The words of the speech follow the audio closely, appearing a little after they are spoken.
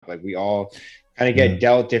Like we all kind of Yeah. get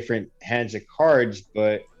dealt different hands of cards,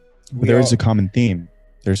 but we There is a all, common theme.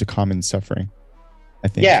 There's a common suffering, I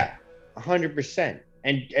think. yeah, 100%.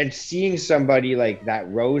 And seeing somebody like that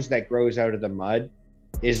rose that grows out of the mud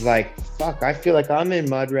is like, fuck, I feel like I'm in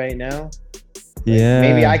mud right now. Like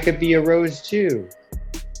maybe Yeah. I could be a rose too.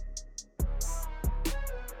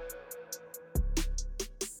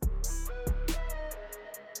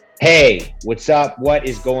 Hey, what's up? What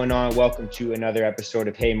is going on? Welcome to another episode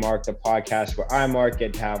of Hey Mark, the podcast where I, Mark,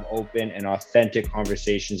 get to have open and authentic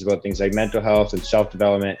conversations about things like mental health and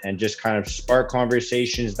self-development and just kind of spark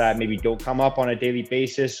conversations that maybe don't come up on a daily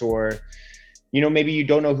basis, or, maybe you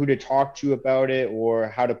don't know who to talk to about it or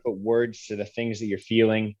how to put words to the things that you're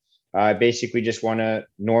feeling. I basically just want to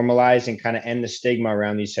normalize and kind of end the stigma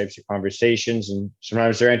around these types of conversations. And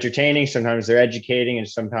sometimes they're entertaining, sometimes they're educating, and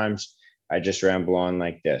sometimes I just ramble on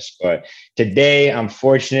like this. But today I'm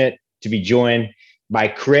fortunate to be joined by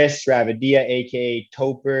Chris Ravadia, aka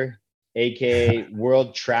Toper, aka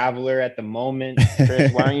World Traveler at the moment.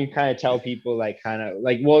 Chris, why don't you kind of tell people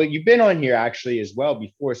well, you've been on here actually as well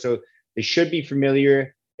before, so they should be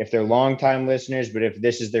familiar if they're longtime listeners. But if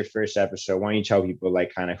this is their first episode, why don't you tell people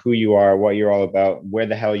like kind of who you are, what you're all about, where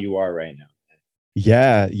the hell you are right now?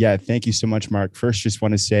 Yeah. Thank you so much, Mark. First, just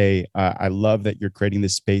want to say I love that you're creating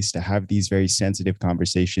this space to have these very sensitive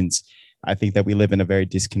conversations. I think that we live in a very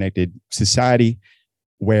disconnected society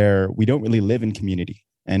where we don't really live in community.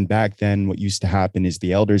 And back then, what used to happen is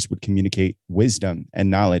the elders would communicate wisdom and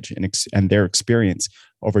knowledge and their experience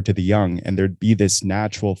over to the young, and there'd be this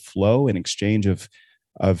natural flow and exchange of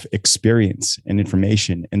experience and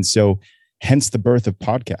information. And so, hence the birth of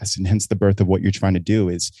podcasts, and hence the birth of what you're trying to do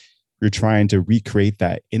is you're trying to recreate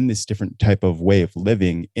that in this different type of way of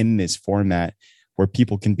living in this format where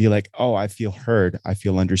people can be like, oh, I feel heard, I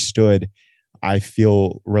feel understood, I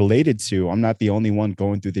feel related to. I'm not the only one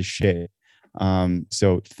going through this shit.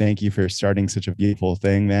 So thank you for starting such a beautiful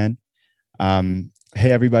thing, man.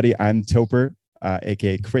 Hey, everybody, I'm Toper,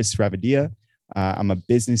 aka Chris Ravadia. I'm a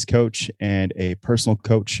business coach and a personal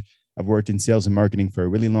coach. I've worked in sales and marketing for a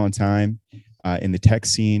really long time in the tech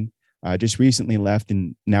scene. Just recently left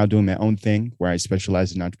and now doing my own thing where I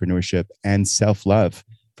specialize in entrepreneurship and self-love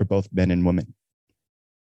for both men and women.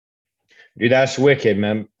 Dude, that's wicked,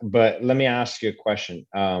 man. But let me ask you a question.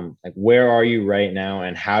 Like, where are you right now,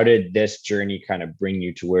 and how did this journey kind of bring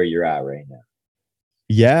you to where you're at right now?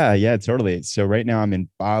 Yeah, totally. So right now I'm in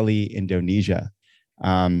Bali, Indonesia.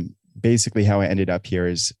 Basically how I ended up here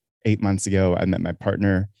is 8 months ago, I met my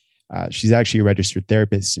partner. She's actually a registered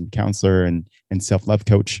therapist and counselor and self-love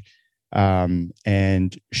coach.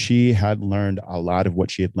 And she had learned a lot of what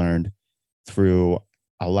she had learned through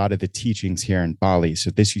a lot of the teachings here in Bali.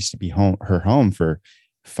 So this used to be her home for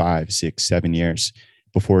 5, 6, 7 years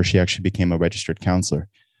before she actually became a registered counselor.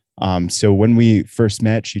 So when we first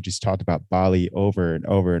met, she just talked about Bali over and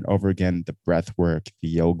over and over again, the breath work, the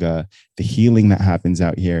yoga, the healing that happens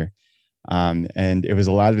out here. And it was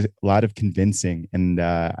a lot of convincing. And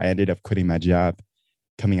I ended up quitting my job,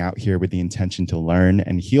 coming out here with the intention to learn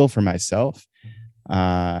and heal for myself.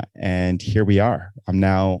 And here we are. I'm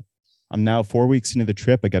now 4 weeks into the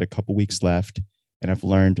trip. I got a couple weeks left, and I've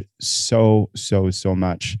learned so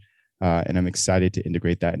much. And I'm excited to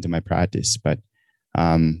integrate that into my practice. But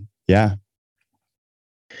yeah.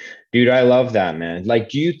 Dude, I love that, man. Like,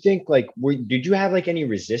 do you think did you have like any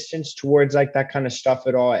resistance towards like that kind of stuff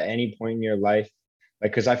at all at any point in your life?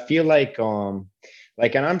 Like, cause I feel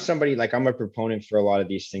and I'm somebody like I'm a proponent for a lot of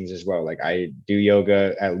these things as well. Like I do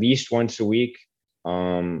yoga at least once a week.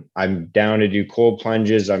 I'm down to do cold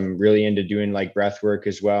plunges. I'm really into doing like breath work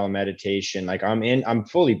as well, meditation. Like I'm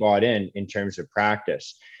fully bought in terms of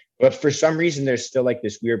practice. But for some reason, there's still like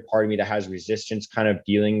this weird part of me that has resistance kind of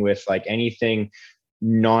dealing with like anything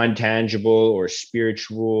non-tangible or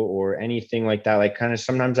spiritual or anything like that. Like kind of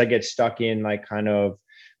sometimes I get stuck in like kind of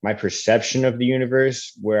my perception of the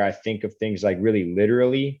universe where I think of things like really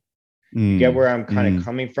literally. You get where I'm kind of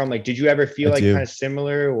coming from? Like, did you ever feel like kind of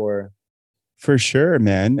similar or? For sure,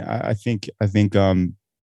 man. I think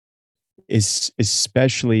is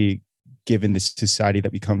especially given the society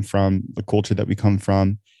that we come from, the culture that we come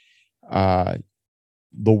from, the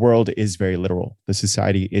world is very literal. The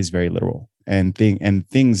society is very literal, and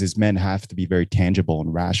things as men have to be very tangible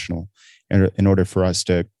and rational in order for us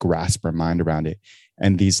to grasp our mind around it.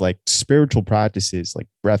 And these like spiritual practices like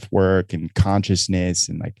breath work and consciousness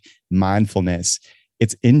and like mindfulness,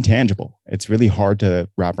 it's intangible. It's really hard to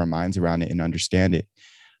wrap our minds around it and understand it.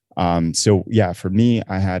 So yeah, for me,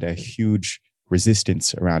 I had a huge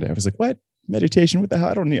resistance around it. I was like, what? Meditation? What the hell?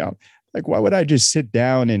 I don't know. Like, why would I just sit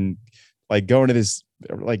down and like going to this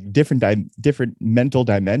like different mental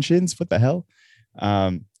dimensions. What the hell?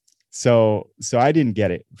 So I didn't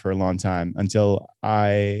get it for a long time until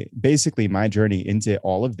my journey into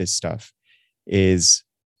all of this stuff is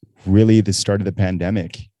really the start of the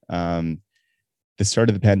pandemic. The start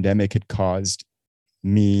of the pandemic had caused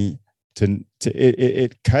me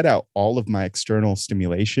it cut out all of my external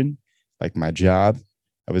stimulation, like my job.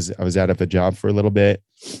 I was out of a job for a little bit.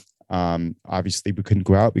 Obviously we couldn't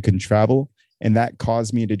go out, we couldn't travel. And that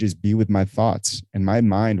caused me to just be with my thoughts. And my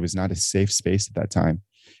mind was not a safe space at that time.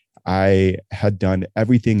 I had done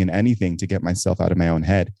everything and anything to get myself out of my own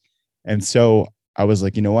head. And so I was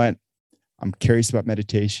like, you know what? I'm curious about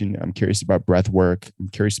meditation. I'm curious about breath work. I'm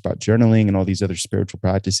curious about journaling and all these other spiritual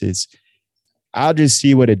practices. I'll just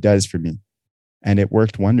see what it does for me. And it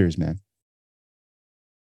worked wonders, man.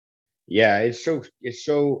 Yeah, it's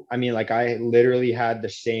so, I mean, like I literally had the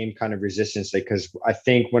same kind of resistance, like, because I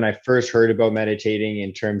think when I first heard about meditating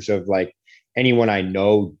in terms of like anyone I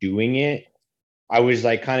know doing it, I was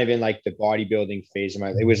like kind of in like the bodybuilding phase of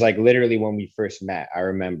my, it was like literally when we first met. I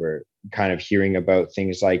remember kind of hearing about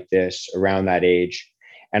things like this around that age.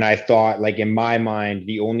 And I thought, like, in my mind,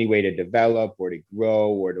 the only way to develop or to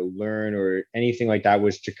grow or to learn or anything like that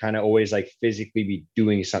was to kind of always like physically be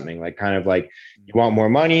doing something, like kind of like, you want more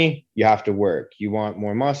money, you have to work. You want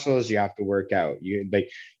more muscles, you have to work out. You like,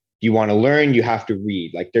 you want to learn, you have to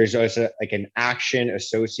read. Like there's also like an action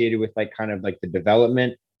associated with like kind of like the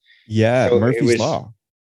development. Yeah, So it Murphy's was, law.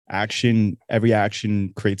 Every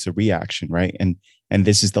action creates a reaction, right? And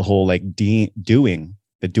this is the whole like the doing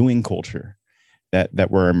culture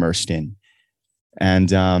that we're immersed in. And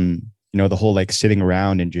the whole like sitting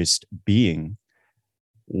around and just being,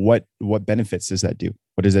 what benefits does that do?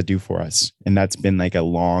 What does that do for us? And that's been like a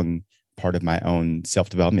long part of my own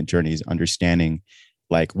self-development journey, is understanding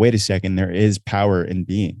like, wait a second, there is power in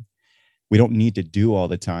being. We don't need to do all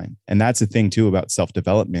the time. And that's the thing too about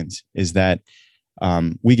self-development, is that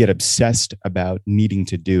we get obsessed about needing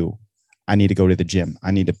to do. I need to go to the gym.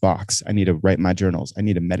 I need to box. I need to write my journals. I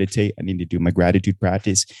need to meditate. I need to do my gratitude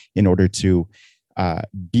practice in order to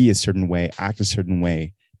be a certain way, act a certain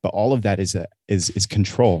way. But all of that is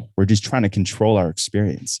control. We're just trying to control our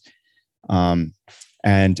experience.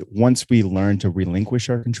 And once we learn to relinquish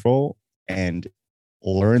our control and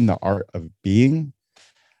learn the art of being,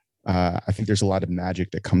 I think there's a lot of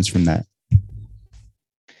magic that comes from that.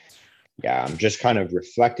 Yeah, I'm just kind of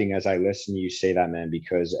reflecting as I listen to you say that, man,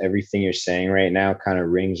 because everything you're saying right now kind of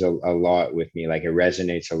rings a lot with me. Like it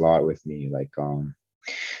resonates a lot with me. Like,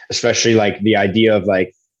 especially like the idea of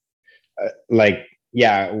like,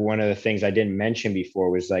 yeah, one of the things I didn't mention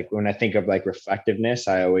before was like, when I think of like reflectiveness,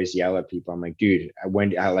 I always yell at people. I'm like, dude,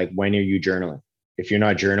 when are you journaling? If you're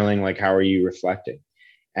not journaling, like, how are you reflecting?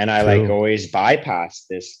 And I like True. always bypass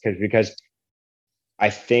this because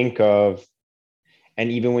I think of, and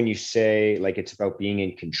even when you say like it's about being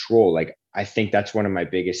in control, like I think that's one of my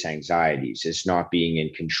biggest anxieties, is not being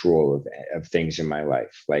in control of things in my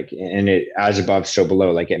life. Like, and it, as above so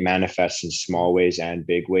below, like it manifests in small ways and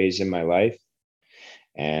big ways in my life.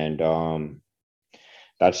 And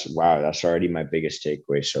that's, wow, that's already my biggest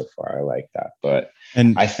takeaway so far. I like that. But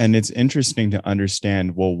And I and it's interesting to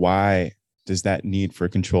understand, well, why does that need for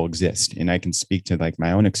control exist? And I can speak to like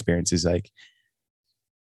my own experiences. Like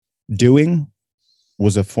doing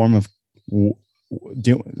was a form of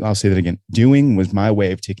I'll say that again. Doing was my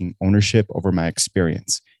way of taking ownership over my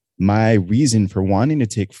experience. My reason for wanting to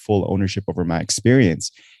take full ownership over my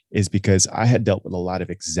experience is because I had dealt with a lot of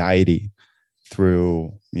anxiety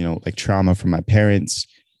through, like trauma from my parents,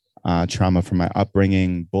 trauma from my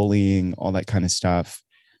upbringing, bullying, all that kind of stuff.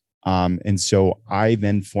 And so I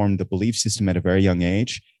then formed the belief system at a very young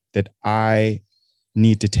age that I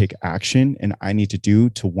need to take action and I need to do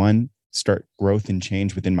to, one, start growth and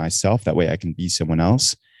change within myself. That way I can be someone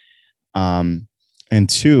else. And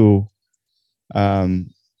two,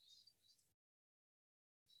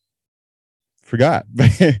 forgot,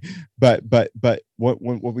 but what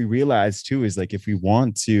we realized too is like, if we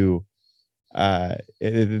want to,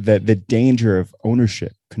 the danger of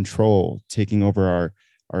ownership, control, taking over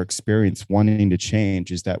our experience, wanting to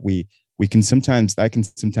change, is that that can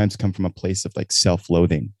sometimes come from a place of like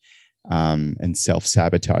self-loathing, and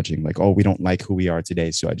self-sabotaging, like, oh, we don't like who we are today,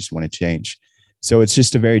 so I just want to change. So it's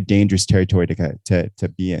just a very dangerous territory to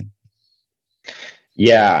be in.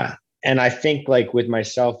 Yeah. And I think like with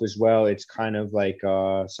myself as well, it's kind of like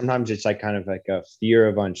sometimes it's like kind of like a fear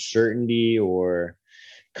of uncertainty, or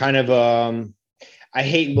kind of I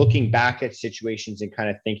hate looking back at situations and kind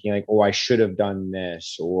of thinking like, oh, I should have done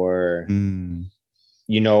this, or Mm.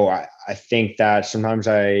 I think that sometimes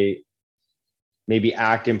maybe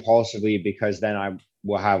act impulsively because then I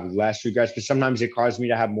will have less regrets, but sometimes it causes me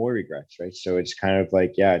to have more regrets, right? So it's kind of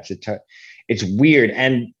like, yeah, it's weird.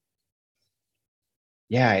 And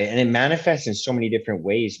yeah, and it manifests in so many different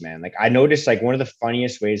ways, man. Like I noticed like one of the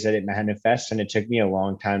funniest ways that it manifests, and it took me a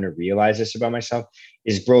long time to realize this about myself,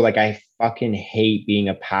 is bro, like I fucking hate being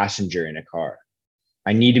a passenger in a car.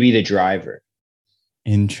 I need to be the driver.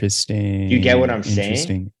 Do you get what Interesting. I'm saying?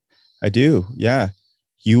 Interesting. I do. Yeah.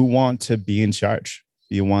 You want to be in charge.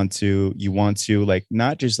 You want to like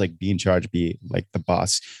not just like be in charge, be like the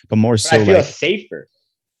boss, but more But I so feel like safer.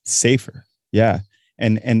 safer. Yeah.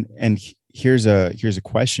 And here's a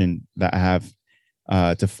question that I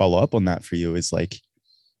have to follow up on that for you is like,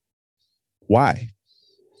 why?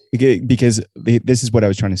 Because this is what I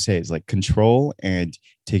was trying to say is like control and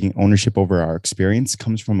taking ownership over our experience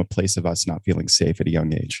comes from a place of us not feeling safe at a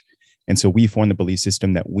young age. And so we form the belief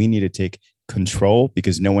system that we need to take control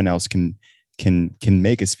because no one else can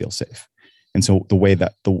make us feel safe. And so the way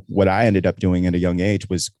that what I ended up doing at a young age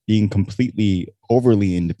was being completely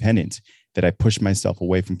overly independent, that I pushed myself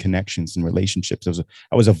away from connections and relationships.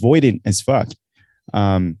 I was avoidant as fuck.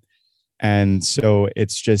 Um, and so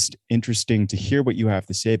it's just interesting to hear what you have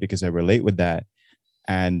to say because I relate with that.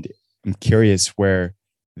 And I'm curious where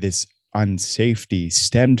this unsafety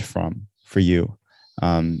stemmed from for you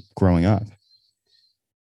growing up.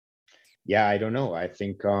 Yeah, I don't know. I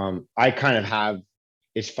think I kind of have.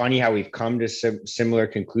 It's funny how we've come to similar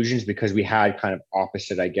conclusions because we had kind of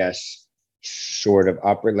opposite, I guess, sort of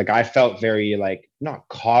upward. Like I felt very like not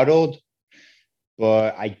coddled,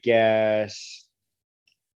 but I guess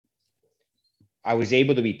I was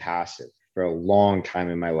able to be passive for a long time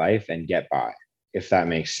in my life and get by, if that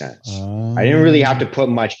makes sense. I didn't really have to Um, put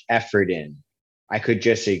much effort in. I could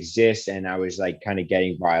just exist and I was like kind of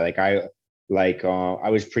getting by. I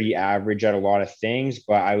was pretty average at a lot of things,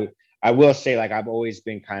 but I will say like I've always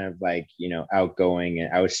been kind of like, outgoing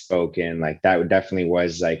and outspoken. Like that definitely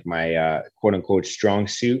was like my quote unquote strong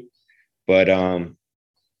suit. But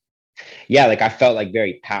yeah, like I felt like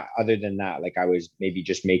other than that, like I was maybe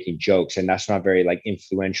just making jokes, and that's not very like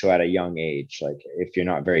influential at a young age, like if you're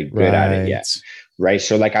not very good at it yet. right. Right.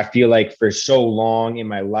 So like I feel like for so long in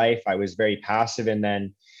my life, I was very passive. And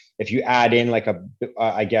then if you add in like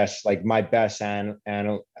I guess like my best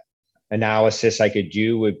analysis I could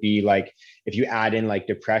do would be like if you add in like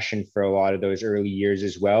depression for a lot of those early years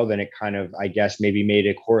as well, then it kind of, I guess, maybe made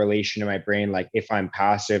a correlation in my brain. Like if I'm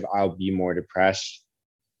passive, I'll be more depressed.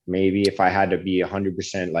 Maybe if I had to be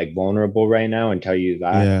 100% like vulnerable right now and tell you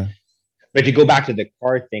that. Yeah. But to go back to the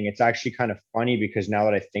car thing, it's actually kind of funny because now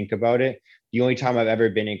that I think about it, the only time I've ever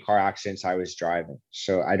been in car accidents, I was driving.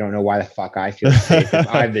 So I don't know why the fuck I feel safe if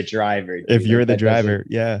I'm the driver, If dude. you're Like the that doesn't. driver,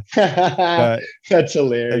 yeah. But That's that's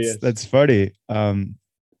hilarious. that's funny.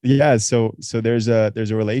 Yeah, so there's a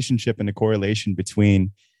relationship and a correlation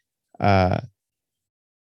between uh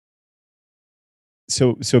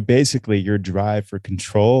so basically your drive for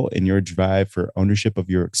control and your drive for ownership of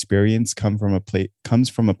your experience comes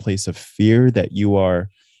from a place of fear that you are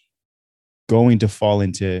going to fall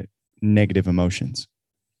into negative emotions,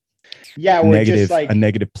 Yeah, or just a like,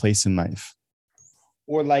 negative place in life.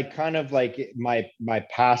 or like kind of like my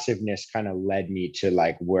passiveness kind of led me to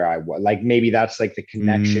like where I was. Like maybe that's like the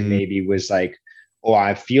connection. Mm, Maybe was like, oh,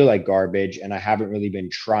 I feel like garbage, and I haven't really been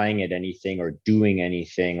trying at anything or doing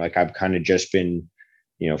anything. Like I've kind of just been,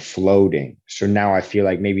 floating. So now I feel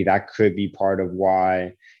like maybe that could be part of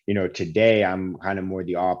why, today I'm kind of more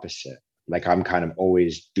the opposite. Like I'm kind of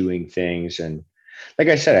always doing things. And like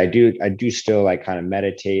I said, I do still like kind of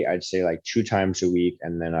meditate. I'd say like 2 times a week.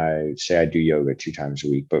 And then I say I do yoga 2 times a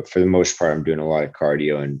week. But for the most part, I'm doing a lot of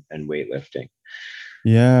cardio and weightlifting.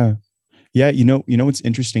 yeah. Yeah, you know what's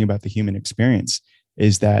interesting about the human experience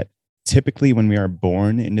is that typically when we are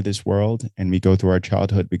born into this world and we go through our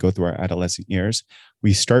childhood, we go through our adolescent years,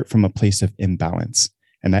 we start from a place of imbalance.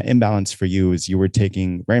 And that imbalance for you is you were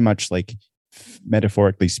taking very much like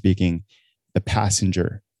metaphorically speaking, the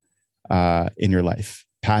passenger in your life,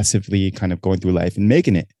 passively kind of going through life and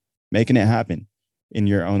making it happen in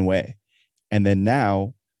your own way. And then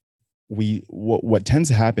now what tends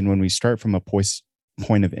to happen when we start from a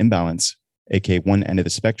point of imbalance, aka one end of the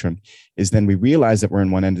spectrum, is then we realize that we're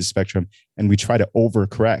in one end of the spectrum and we try to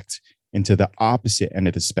overcorrect into the opposite end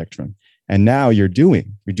of the spectrum. And now you're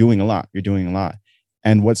doing a lot,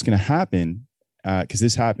 and what's going to happen, because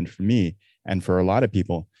this happened for me and for a lot of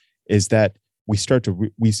people, is that we start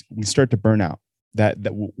to burn out. That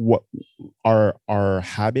what our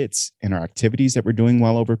habits and our activities that we're doing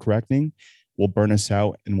while overcorrecting will burn us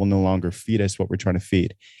out and will no longer feed us what we're trying to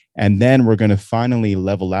feed. And then we're going to finally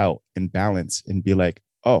level out and balance and be like,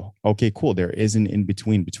 oh, okay, cool. There is an in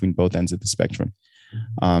between both ends of the spectrum,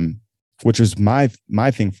 um, which was my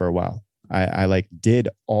thing for a while. I like did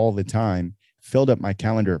all the time, filled up my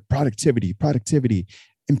calendar, productivity,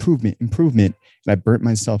 improvement, and I burnt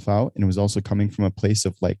myself out. And it was also coming from a place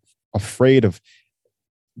of like afraid of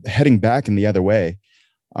heading back in the other way.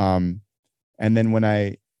 Um, and then when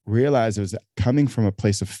I realized it was coming from a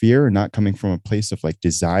place of fear, not coming from a place of like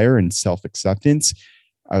desire and self acceptance,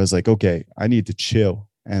 I was like, okay, I need to chill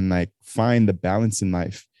and like find the balance in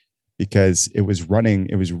life, because it was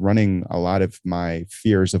running a lot of my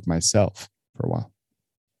fears of myself for a while.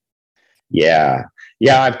 Yeah.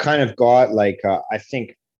 Yeah. I've kind of got like, I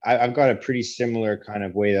think I've got a pretty similar kind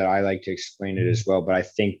of way that I like to explain it as well. But I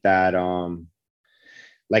think that,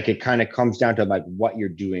 like it kind of comes down to like what you're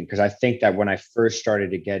doing. Cause I think that when I first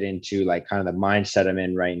started to get into like kind of the mindset I'm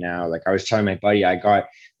in right now, like I was telling my buddy, I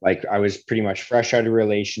was pretty much fresh out of a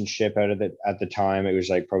relationship at the time. It was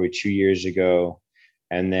like probably 2 years ago.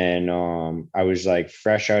 And then I was like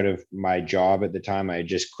fresh out of my job at the time. I had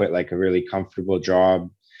just quit like a really comfortable job.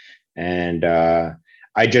 And I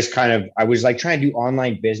was like trying to do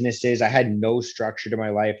online businesses. I had no structure to my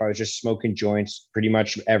life. I was just smoking joints pretty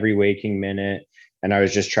much every waking minute. And I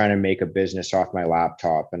was just trying to make a business off my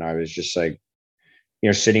laptop. And I was just like,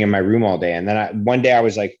 sitting in my room all day. And then one day I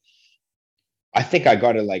was like, I think I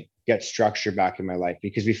got to like get structure back in my life,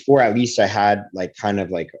 because before at least I had like kind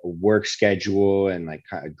of like a work schedule and like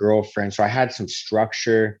kind of girlfriend. So I had some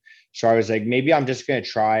structure. So I was like, maybe I'm just going to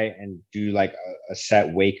try and do like a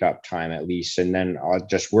set wake up time at least. And then I'll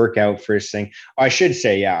just work out first thing. I should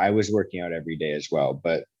say, yeah, I was working out every day as well.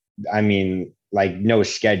 But I mean, like no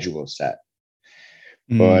schedule set.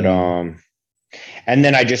 But Mm, and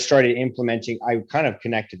then I just started implementing. I kind of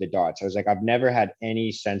connected the dots. I was like, I've never had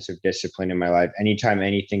any sense of discipline in my life. Anytime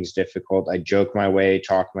anything's difficult, I joke my way,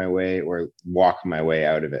 talk my way, or walk my way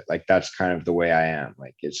out of it. Like that's kind of the way I am.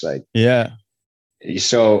 Like it's like, yeah.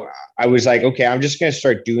 so I was like, okay, I'm just gonna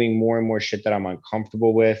start doing more and more shit that I'm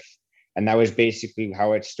uncomfortable with. And that was basically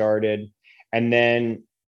how it started. And then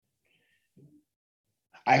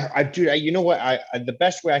dude, you know what? The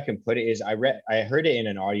best way I can put it is I heard it in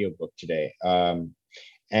an audiobook today.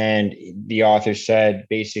 And the author said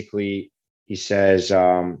basically, he says,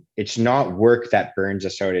 it's not work that burns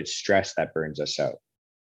us out, it's stress that burns us out.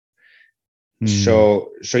 Mm,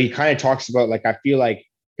 So he kind of talks about like, I feel like,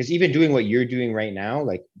 because even doing what you're doing right now,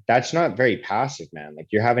 like that's not very passive, man. Like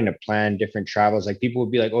you're having to plan different travels. Like people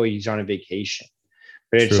would be like, oh, he's on a vacation.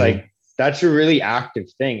 But it's true. like that's a really active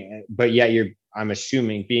thing. But yet I'm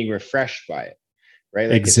assuming being refreshed by it, right?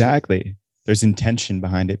 Like it's Exactly. There's intention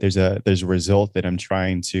behind it. There's a result that I'm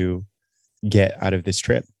trying to get out of this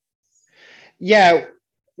trip. yeah,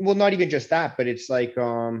 well, not even just that, but it's like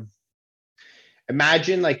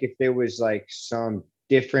imagine like if there was like some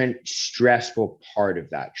different stressful part of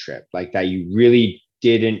that trip, like that you really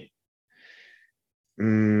didn't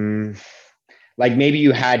um, like maybe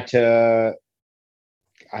you had to,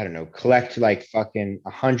 I don't know, collect like fucking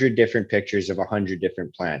 100 different pictures of 100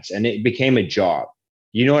 different plants and it became a job.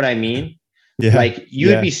 You know what I mean? Yeah. Like you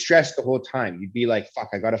would Yeah. be stressed the whole time. You'd be like, fuck,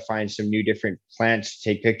 I got to find some new different plants to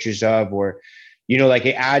take pictures of, or, like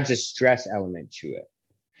it adds a stress element to it.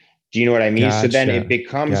 Do you know what I mean? So then it Gotcha.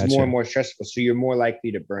 becomes more and Gotcha. more stressful. So you're more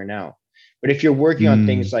likely to burn out. But if you're working on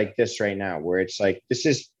things Mm, like this right now, where it's like, this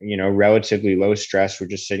is, relatively low stress, we're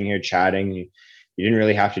just sitting here chatting. You didn't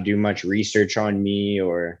really have to do much research on me,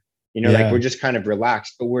 or, like we're yeah. just kind of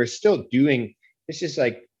relaxed, but we're still doing, this is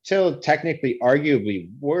like still technically arguably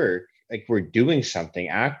work. Like we're doing something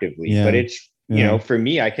actively, but Yeah. it's, Yeah. for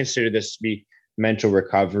me, I consider this to be mental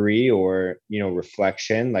recovery or,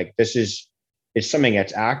 reflection. Like this is, it's something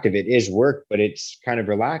that's active. It is work, but it's kind of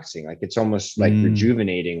relaxing. Like it's almost like Mm,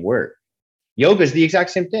 rejuvenating work. Yoga is the exact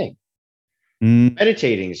same thing. mm,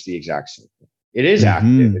 Meditating is the exact same thing. It is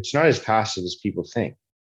active. hmm. It's not as passive as people think.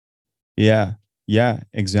 Yeah. Yeah.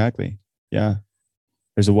 Exactly. Yeah.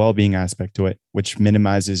 There's a well-being aspect to it, which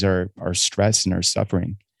minimizes our stress and our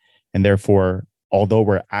suffering. And therefore, although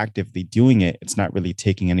we're actively doing it, it's not really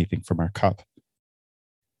taking anything from our cup.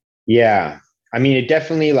 Yeah. I mean, it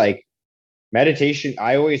definitely like meditation.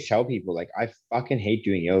 I always tell people, like, I fucking hate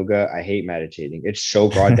doing yoga. I hate meditating. It's so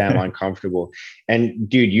goddamn uncomfortable. And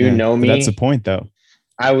dude, you Yeah. know But that's the me. point though.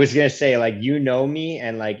 I was gonna say, like, me,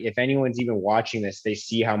 and like, if anyone's even watching this, they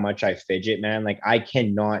see how much I fidget, man. Like, I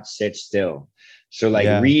cannot sit still. So, like,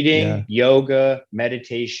 Yeah. reading, Yeah. yoga,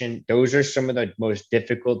 meditation, those are some of the most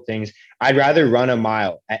difficult things. I'd rather run a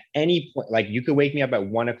mile at any point. Like, you could wake me up at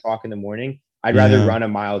 1 o'clock in the morning. I'd rather Yeah. run a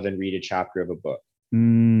mile than read a chapter of a book.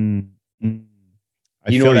 Mm, mm.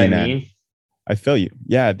 I You know feel what you, I man. mean? I feel you.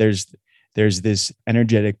 Yeah. there's this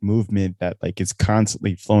energetic movement that like is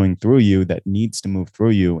constantly flowing through you that needs to move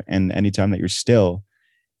through you. And anytime that you're still,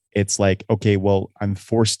 it's like, okay, well, I'm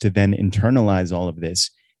forced to then internalize all of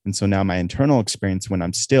this. And so now my internal experience when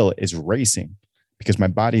I'm still is racing because my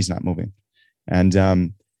body's not moving.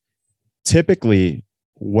 And typically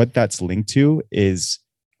what that's linked to is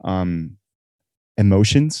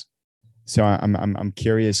emotions. So I'm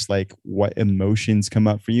curious, like what emotions come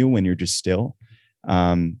up for you when you're just still,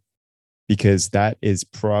 because that is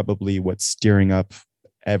probably what's stirring up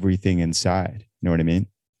everything inside. You know what I mean?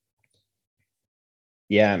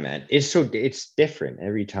 Yeah, man. It's different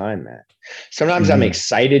every time, man. Sometimes I'm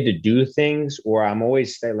excited to do things, or I'm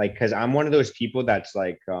always like, because I'm one of those people that's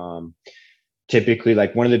like, typically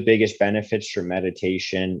like one of the biggest benefits for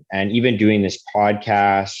meditation and even doing this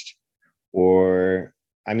podcast, or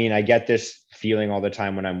I mean, I get this feeling all the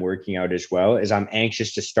time when I'm working out as well, is I'm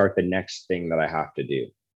anxious to start the next thing that I have to do.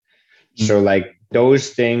 So like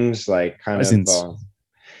those things, like kind of,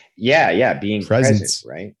 yeah, being present,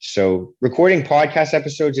 right? So recording podcast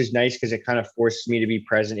episodes is nice because it kind of forces me to be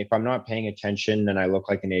present. If I'm not paying attention, then I look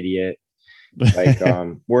like an idiot. Like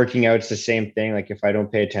working out's the same thing. Like if I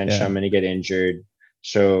don't pay attention, I'm going to get injured.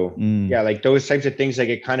 So yeah, like those types of things, like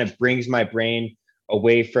it kind of brings my brain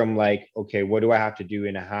away from like, okay, what do I have to do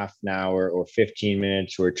in a half an hour or 15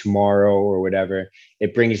 minutes or tomorrow or whatever?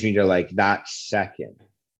 It brings me to like that second.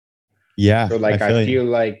 Yeah. So like, I feel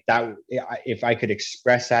like that if I could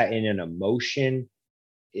express that in an emotion,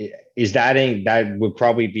 is that would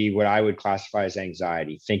probably be what I would classify as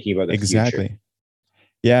anxiety, thinking about the future.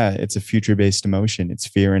 Yeah. It's a future-based emotion. It's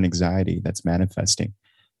fear and anxiety that's manifesting.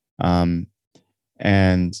 And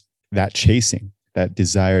that chasing, that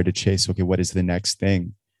desire to chase, okay, what is the next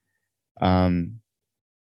thing?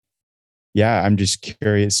 Yeah, I'm just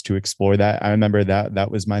curious to explore that. I remember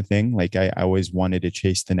that was my thing. Like I always wanted to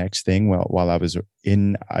chase the next thing while I was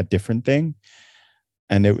in a different thing.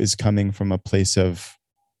 And it was coming from a place of,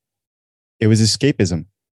 it was escapism.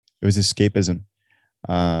 It was escapism.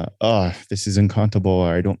 Oh, this is uncomfortable,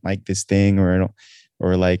 or I don't like this thing, or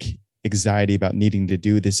like anxiety about needing to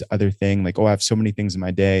do this other thing. Like, oh, I have so many things in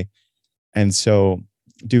my day. And so,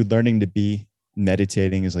 dude, learning to be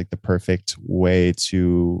meditating is like the perfect way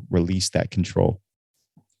to release that control.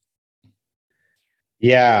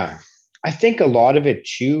 Yeah. I think a lot of it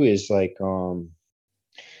too is like,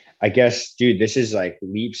 I guess, dude, this is like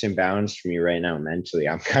leaps and bounds for me right now mentally.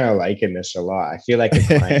 I'm kind of liking this a lot. I feel like a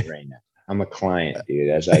client right now. I'm a client, dude,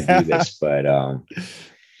 as I do this. But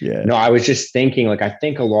yeah. No, I was just thinking, like, I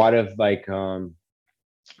think a lot of like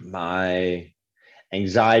my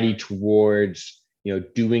anxiety towards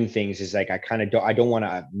doing things is like I don't want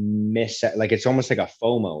to miss it. Like it's almost like a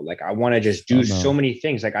FOMO. Like I want to just do so many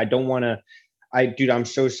things. Like I don't want to. Dude, I'm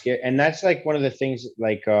so scared. And that's like one of the things,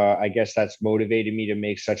 like I guess that's motivated me to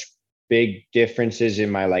make such big differences in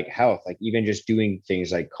my like health. Like even just doing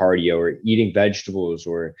things like cardio or eating vegetables,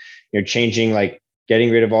 or changing, like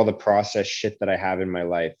getting rid of all the processed shit that I have in my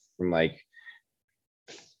life, from like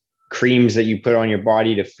creams that you put on your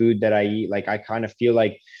body to food that I eat. Like I kind of feel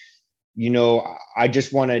like, I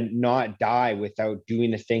just want to not die without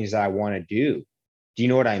doing the things that I want to do. Do you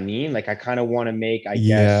know what I mean? Like I kind of want to make, I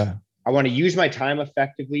guess, I want to use my time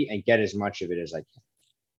effectively and get as much of it as I can.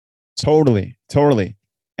 Totally.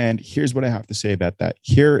 And here's what I have to say about that.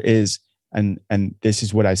 Here is, and this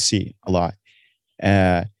is what I see a lot.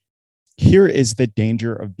 Here is the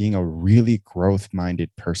danger of being a really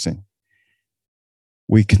growth-minded person.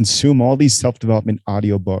 We consume all these self-development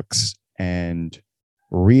audiobooks and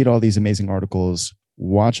read all these amazing articles,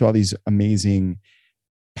 watch all these amazing,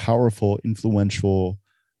 powerful, influential,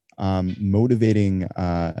 motivating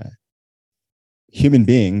human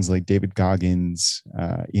beings like David Goggins,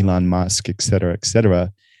 Elon Musk, et cetera, et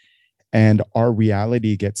cetera. And our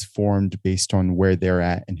reality gets formed based on where they're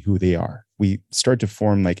at and who they are. We start to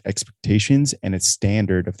form like expectations and a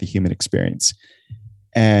standard of the human experience.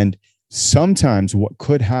 And sometimes what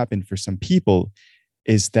could happen for some people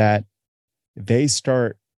is that they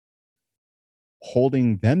start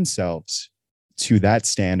holding themselves to that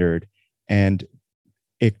standard, and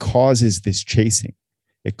it causes this chasing.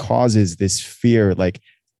 It causes this fear, like,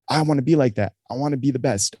 I want to be like that. I want to be the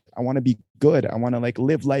best. I want to be good. I want to like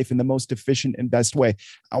live life in the most efficient and best way.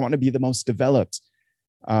 I want to be the most developed.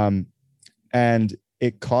 And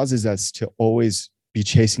it causes us to always be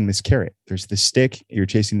chasing this carrot. There's the stick, you're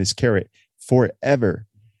chasing this carrot forever.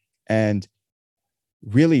 And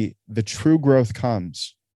really, the true growth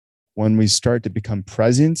comes when we start to become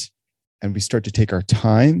present and we start to take our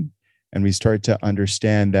time and we start to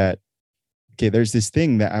understand that, okay, there's this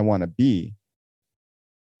thing that I want to be.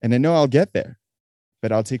 And I know I'll get there.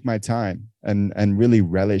 but I'll take my time and really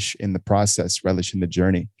relish in the process, relish in the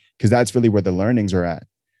journey, because that's really where the learnings are at.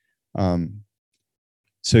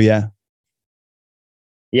 So yeah.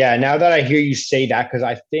 Yeah, now that I hear you say that, because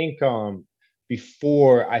I think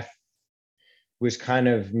before I was kind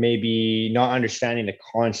of maybe not understanding the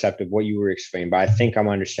concept of what you were explaining, but I think I'm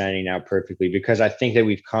understanding now perfectly, because I think that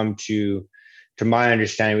we've come to my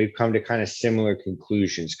understanding, we've come to kind of similar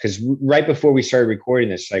conclusions. Because right before we started recording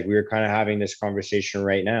this, like we were kind of having this conversation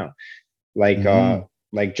right now, Mm-hmm.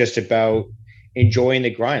 like just about enjoying the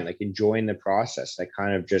grind, like enjoying the process, like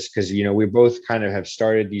kind of just because we both kind of have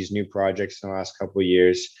started these new projects in the last couple of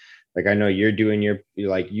years. Like I know you're doing you're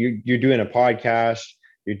doing a podcast,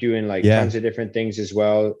 you're doing like Yeah, tons of different things as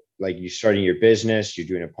well. Like you're starting your business, you're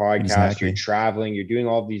doing a podcast, you're exactly. traveling, you're doing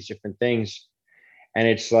all these different things. And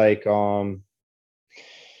it's like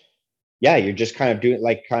yeah, you're just kind of doing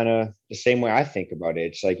like kind of the same way I think about it.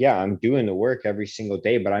 It's like, yeah, I'm doing the work every single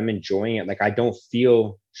day, but I'm enjoying it. Like I don't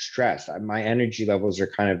feel stressed. My energy levels are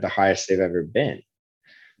kind of the highest they've ever been.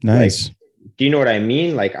 Like, Nice. do you know what I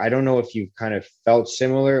mean? Like, I don't know if you've kind of felt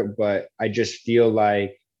similar, but I just feel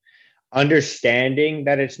like understanding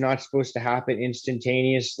that it's not supposed to happen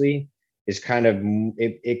instantaneously is kind of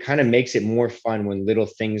it kind of makes it more fun when little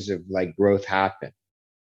things of like growth happen.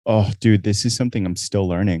 Oh, dude, this is something I'm still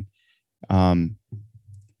learning. Um,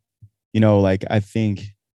 like I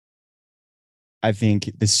think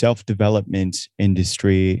the self-development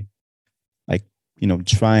industry, like,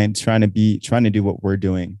 trying to do what we're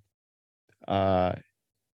doing. Uh,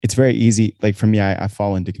 it's very easy. Like for me, I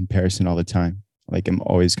fall into comparison all the time. Like I'm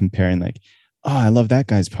always comparing, like, oh, I love that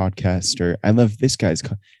guy's podcast, or I love this guy's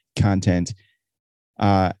content.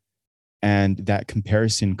 Uh, and that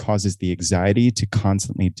comparison causes the anxiety to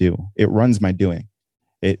constantly do. It runs my doing.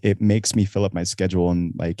 It makes me fill up my schedule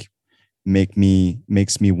and like makes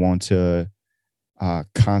me want to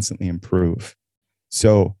constantly improve.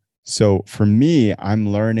 So for me, I'm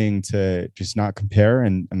learning to just not compare,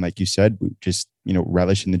 and like you said, just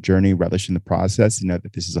relish in the journey, relish in the process. That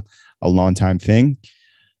this is a long time thing,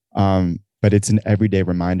 but it's an everyday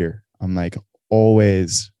reminder. I'm like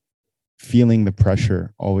always feeling the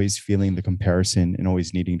pressure, always feeling the comparison, and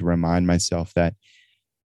always needing to remind myself that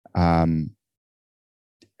um,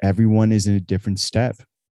 everyone is in a different step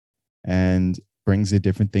and brings a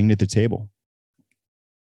different thing to the table.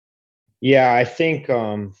 Yeah, I think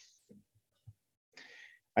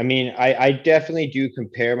I mean, I definitely do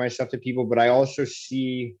compare myself to people, but I also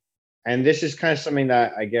see, and this is kind of something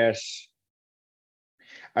that I guess,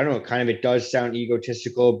 I don't know, kind of it does sound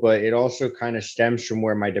egotistical, but it also kind of stems from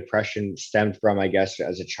where my depression stemmed from, I guess,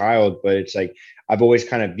 as a child. But it's like, I've always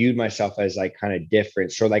kind of viewed myself as like kind of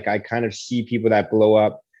different. So, like, I kind of see people that blow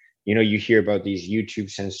up, you hear about these YouTube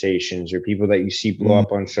sensations or people that you see blow Mm,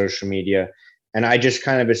 up on social media. And I just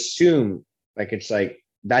kind of assume, like, it's like,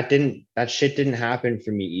 that shit didn't happen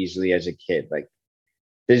for me easily as a kid. Like,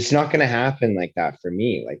 it's not going to happen like that for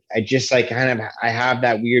me. Like, I just like kind of, I have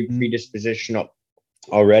that weird mm, predisposition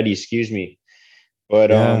already, excuse me.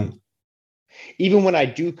 But yeah. even when I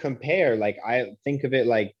do compare, like I think of it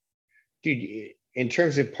like, dude, in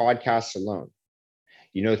terms of podcasts alone,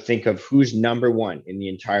 think of who's number one in the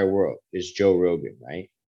entire world is Joe Rogan, right?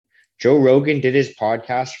 Joe Rogan did his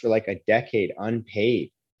podcast for like a decade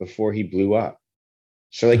unpaid before he blew up.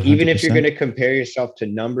 So like even if you're 100%. gonna compare yourself to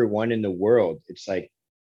number one in the world, it's like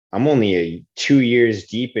I'm only 2 years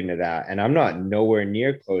deep into that, and I'm not nowhere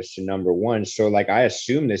near close to number one. So, like, I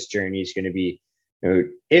assume this journey is going to be,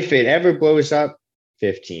 if it ever blows up,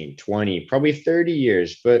 15, 20, probably 30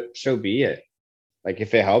 years, but so be it. Like,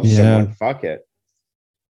 if it helps Yeah. someone, fuck it.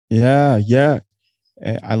 Yeah. Yeah.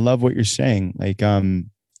 I love what you're saying. Like,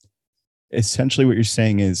 essentially what you're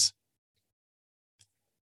saying is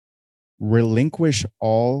relinquish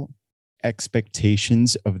all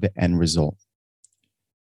expectations of the end result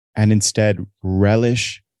and instead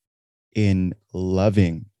relish in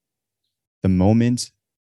loving the moment,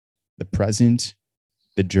 the present,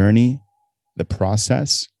 the journey, the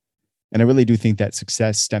process. And I really do think that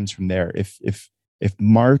success stems from there. If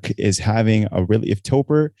Mark is having if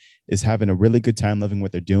Topher is having a really good time living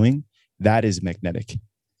what they're doing, that is magnetic,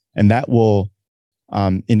 and that will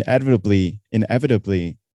inevitably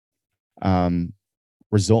um,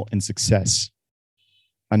 result in success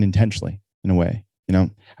unintentionally in a way.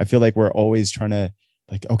 I feel like we're always trying to,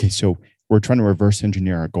 like, okay, so we're trying to reverse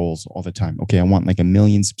engineer our goals all the time. Okay, I want like 1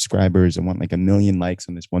 million subscribers. I want like 1 million likes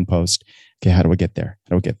on this one post. Okay, how do I get there?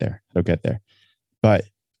 How do I get there? How do I get there? But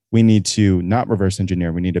we need to not reverse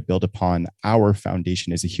engineer. We need to build upon our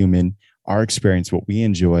foundation as a human, our experience, what we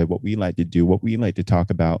enjoy, what we like to do, what we like to talk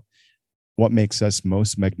about, what makes us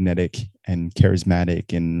most magnetic and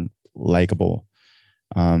charismatic and likable,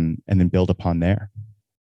 and then build upon there.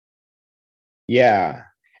 Yeah.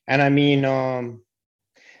 And I mean,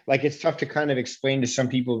 like it's tough to kind of explain to some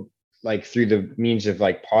people like through the means of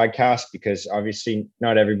like podcasts, because obviously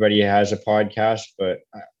not everybody has a podcast, but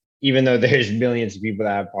even though there's millions of people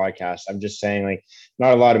that have podcasts, I'm just saying like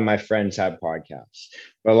not a lot of my friends have podcasts,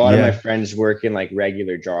 but a lot of my Yeah. friends work in like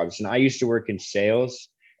regular jobs. And I used to work in sales.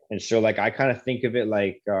 And so like I kind of think of it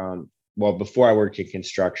like well, before I worked in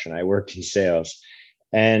construction, I worked in sales.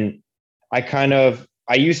 And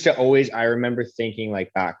I used to always, I remember thinking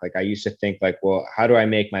like back, like I used to think like, well, how do I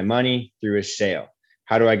make my money? Through a sale.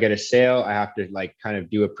 How do I get a sale? I have to like kind of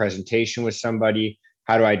do a presentation with somebody.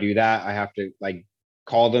 How do I do that? I have to like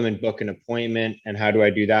call them and book an appointment. And how do I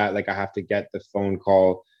do that? Like I have to get the phone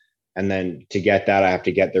call. And then to get that, I have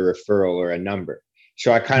to get the referral or a number.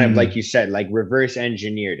 So I kind of, like Mm, you said, like reverse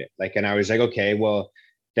engineered it. Like, and I was like, okay, well,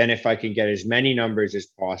 then if I can get as many numbers as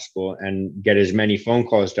possible and get as many phone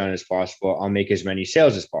calls done as possible, I'll make as many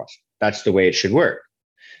sales as possible. That's the way it should work.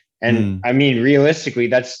 And mm, I mean, realistically,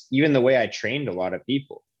 that's even the way I trained a lot of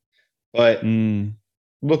people. But mm.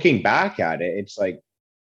 looking back at it, it's like,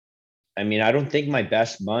 I mean, I don't think my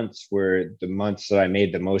best months were the months that I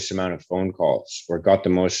made the most amount of phone calls or got the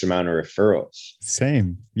most amount of referrals.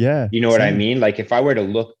 Same. Yeah. You know what I Same. mean? Like if I were to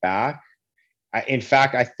look back, in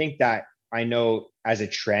fact, I think that I know as a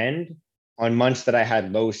trend on months that I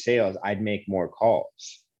had low sales, I'd make more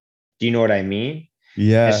calls. Do you know what I mean? And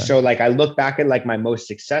Yeah. so like I look back at like my most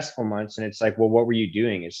successful months and it's like, well, what were you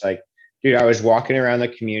doing? It's like, dude, I was walking around the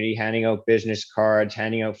community, handing out business cards,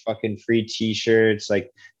 handing out fucking free t-shirts, like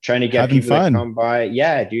trying to get Having people to fun, come by.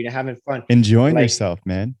 Yeah, dude, having fun. enjoying Like, yourself,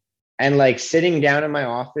 man. and like sitting down in my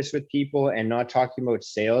office with people and not talking about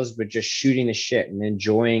sales, but just shooting the shit and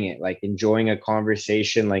enjoying it, like enjoying a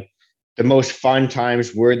conversation. Like the most fun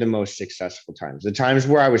times were the most successful times. The times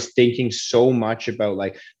where I was thinking so much about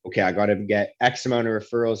like, okay, I got to get X amount of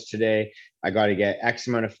referrals today. I got to get X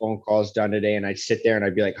amount of phone calls done today. And I'd sit there and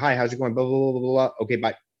I'd be like, hi, how's it going? Blah, blah, blah, blah, blah. Okay,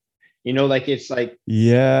 bye. You know, like it's like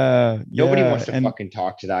Yeah. nobody Yeah. wants to And fucking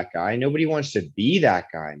talk to that guy. Nobody wants to be that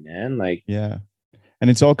guy, man. Like, yeah. And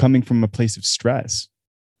it's all coming from a place of stress,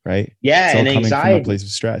 right? yeah, It's all and coming from a anxiety. place of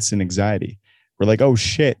stress and anxiety. We're like, oh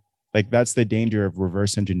shit. Like that's the danger of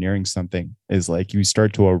reverse engineering something, is like you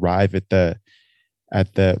start to arrive at the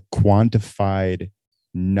quantified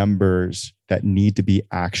numbers that need to be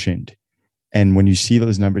actioned. And when you see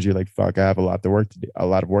those numbers, you're like, fuck, I have a lot of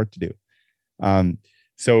work to do. Um,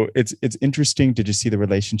 so it's interesting to just see the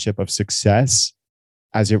relationship of success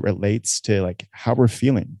as it relates to like how we're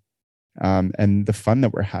feeling, and the fun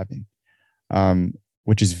that we're having,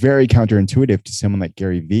 which is very counterintuitive to someone like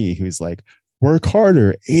Gary Vee, who's like, work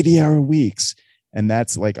harder, 80-hour weeks. And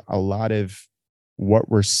that's like a lot of what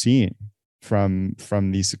we're seeing from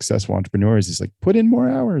these successful entrepreneurs is like, put in more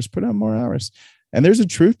hours, put out more hours. And there's a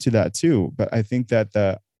truth to that too. But I think that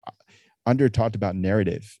the under talked about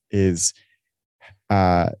narrative is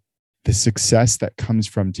uh, the success that comes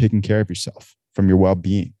from taking care of yourself, from your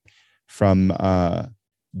well-being, from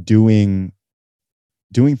doing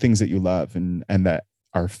things that you love and that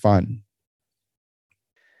are fun.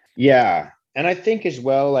 Yeah. And I think as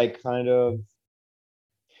well, like kind of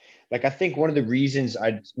like I think one of the reasons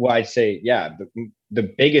I'd say, yeah, the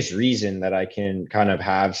biggest reason that I can kind of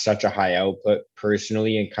have such a high output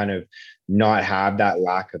personally and kind of not have that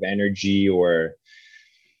lack of energy or,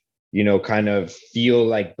 you know, kind of feel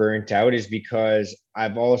like burnt out is because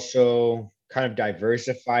I've also kind of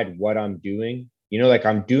diversified what I'm doing. You know, like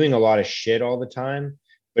I'm doing a lot of shit all the time,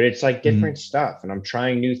 but it's like different Mm. stuff and I'm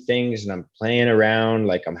trying new things and I'm playing around,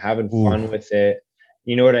 like I'm having Ooh, fun with it.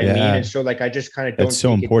 You know what I mean? And yeah, so like I just kind of that's don't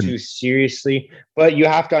so take it too important. seriously, but you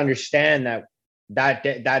have to understand that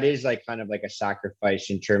that is like kind of like a sacrifice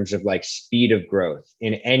in terms of like speed of growth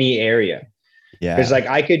in any area, because Yeah, like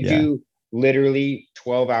I could yeah, do literally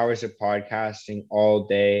 12 hours of podcasting all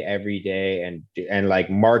day, every day, and like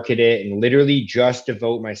market it and literally just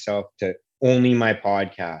devote myself to only my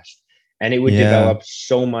podcast. And it would yeah, develop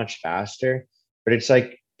so much faster. But it's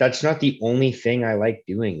like that's not the only thing I like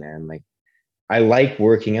doing, man. Like I like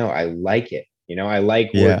working out. I like it. You know, I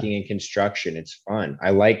like yeah. working in construction. It's fun.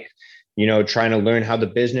 I like, you know, trying to learn how the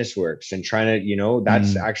business works and trying to, you know,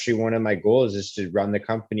 that's Mm. actually one of my goals is to run the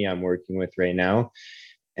company I'm working with right now.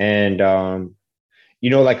 And you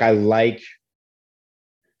know, like I like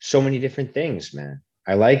so many different things, man.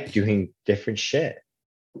 I like doing different shit.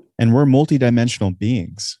 And we're multidimensional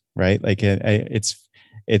beings, right? Like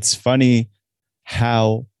it's funny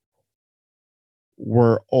how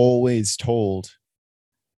we're always told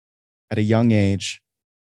at a young age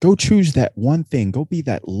Go choose that one thing. Go be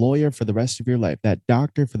that lawyer for the rest of your life, that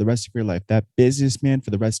doctor for the rest of your life, that businessman for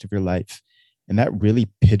the rest of your life. And that really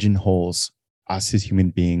pigeonholes us as human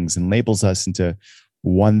beings and labels us into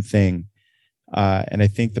one thing. And I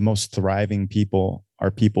think the most thriving people are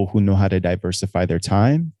people who know how to diversify their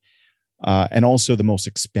time. And also the most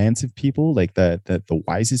expansive people, like the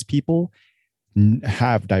wisest people,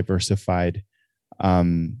 have diversified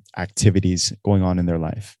activities going on in their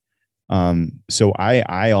life. So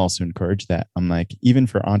I also encourage that. I'm like, even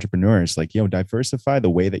for entrepreneurs, like, diversify the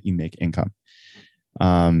way that you make income.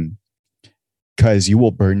 Because you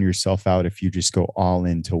will burn yourself out if you just go all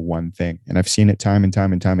into one thing. And I've seen it time and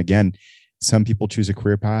time and time again. Some people choose a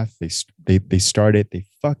career path. They start it. They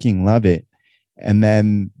fucking love it. And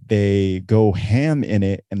then they go ham in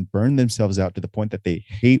it and burn themselves out to the point that they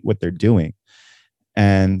hate what they're doing.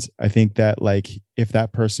 And I think that, like, if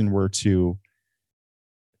that person were to,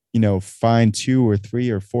 find 2 or 3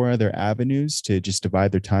 or 4 other avenues to just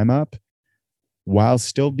divide their time up while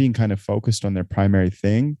still being kind of focused on their primary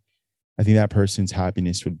thing, I think that person's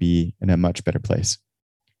happiness would be in a much better place.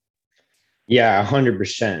 Yeah,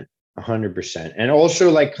 100%. 100%. And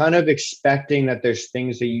also, like, kind of expecting that there's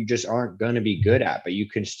things that you just aren't going to be good at, but you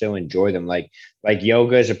can still enjoy them. Like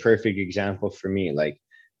yoga is a perfect example for me. Like,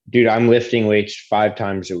 dude, I'm lifting weights 5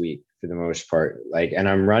 times a week for the most part. Like, and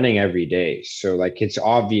I'm running every day. So, like, it's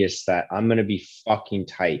obvious that I'm going to be fucking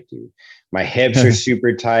tight, dude. My hips are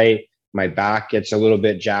super tight. My back gets a little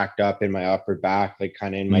bit jacked up in my upper back, like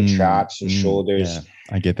kind of in my traps and shoulders. Yeah,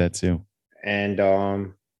 I get that too. And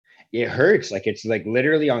it hurts. Like, it's like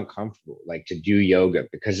literally uncomfortable, like, to do yoga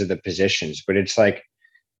because of the positions. But it's like,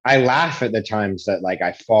 I laugh at the times that, like,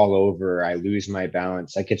 I fall over, I lose my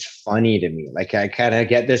balance. Like, it's funny to me. Like, I kind of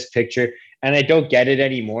get this picture, and I don't get it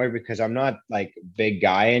anymore because I'm not like big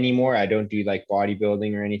guy anymore. I don't do like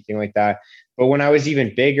bodybuilding or anything like that. But when I was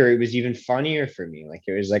even bigger, it was even funnier for me. Like,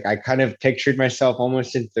 it was like I kind of pictured myself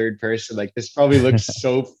almost in third person. Like, this probably looks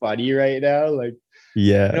so funny right now. Like,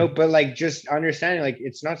 Yeah. but like, just understanding, like,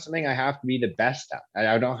 it's not something I have to be the best at.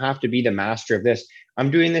 I don't have to be the master of this.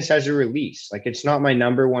 I'm doing this as a release. Like, it's not my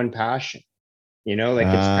number one passion, like,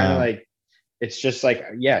 it's kind of like, it's just like,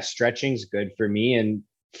 yeah, stretching's good for me. And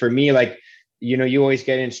for me, like, you always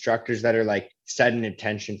get instructors that are like, set an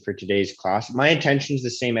intention for today's class. My intention is the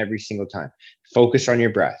same every single time. Focus on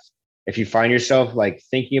your breath. If you find yourself like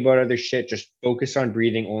thinking about other shit, just focus on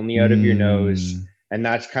breathing only out of your nose. And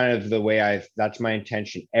that's kind of the way that's my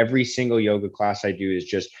intention. Every single yoga class I do is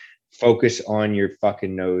just focus on your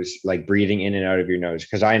fucking nose, like breathing in and out of your nose.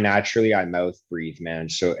 Cause I mouth breathe, man.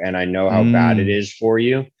 So, and I know how bad it is for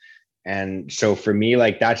you. And so for me,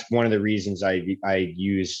 like, that's one of the reasons I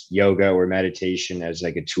use yoga or meditation as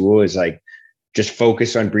like a tool, is like, just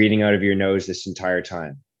focus on breathing out of your nose this entire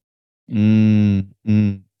time. That's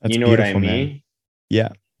you know what I mean? Man. Yeah,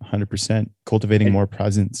 100%. Cultivating more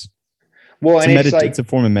presence. Well, it's a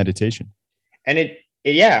form of meditation. And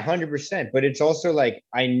yeah, 100%. But it's also like,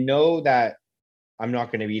 I know that I'm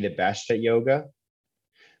not going to be the best at yoga,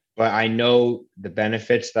 but I know the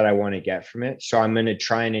benefits that I want to get from it. So I'm going to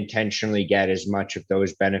try and intentionally get as much of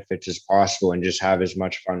those benefits as possible and just have as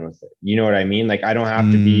much fun with it. You know what I mean? Like, I don't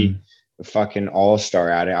have to be a fucking all-star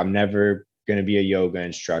at it. I'm never going to be a yoga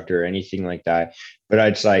instructor or anything like that. But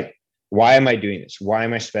it's like, why am I doing this? Why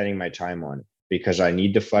am I spending my time on it? Because I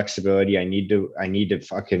need the flexibility. I need to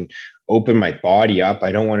fucking open my body up.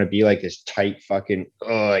 I don't want to be like this tight fucking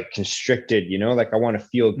like constricted, like, I want to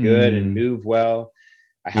feel good and move well.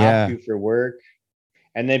 I have to for work.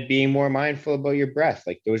 And then being more mindful about your breath.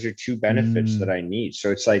 Like, those are 2 benefits that I need.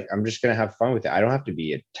 So it's like, I'm just going to have fun with it. I don't have to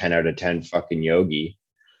be a 10 out of 10 fucking yogi.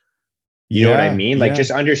 You know what I mean? Like,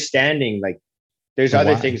 just understanding, like, there's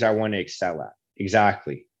other things I want to excel at.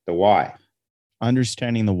 Exactly. The why.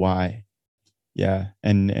 Understanding the why. Yeah.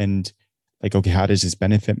 And like, okay, how does this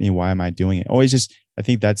benefit me? Why am I doing it? I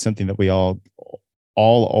think that's something that we all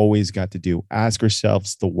always got to do. Ask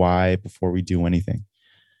ourselves the why before we do anything.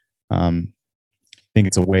 I think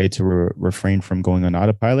it's a way to refrain from going on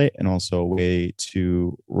autopilot, and also a way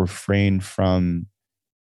to refrain from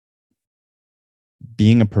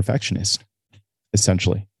being a perfectionist,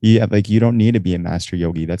 essentially. Yeah, like, you don't need to be a master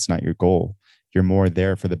yogi. That's not your goal. You're more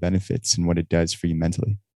there for the benefits and what it does for you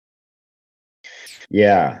mentally.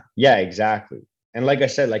 Yeah, exactly. And like I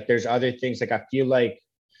said, like, there's other things. Like, I feel like,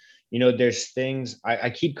 there's things I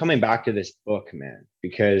keep coming back to this book, man,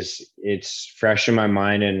 because it's fresh in my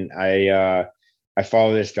mind. And I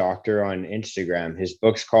follow this doctor on Instagram. His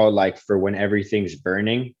book's called, like, For When Everything's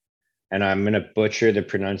Burning. And I'm going to butcher the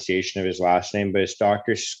pronunciation of his last name, but it's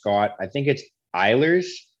Dr. Scott. I think it's Eilers.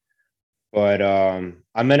 But I'm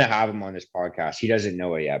gonna have him on this podcast. He doesn't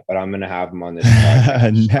know it yet, but I'm gonna have him on this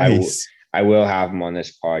podcast. Nice. I will have him on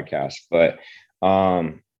this podcast. But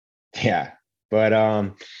um, yeah. But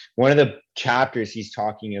one of the chapters he's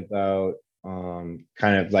talking about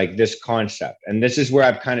kind of like this concept, and this is where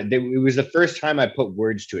I've kind of it was the first time I put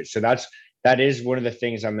words to it. So that is one of the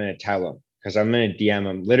things I'm gonna tell him, because I'm gonna DM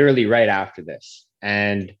him literally right after this.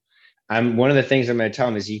 And I'm one of the things I'm going to tell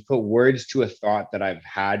him is he put words to a thought that I've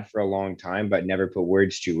had for a long time, but never put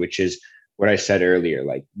words to, which is what I said earlier.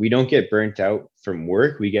 Like, we don't get burnt out from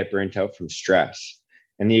work, we get burnt out from stress.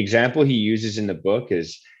 And the example he uses in the book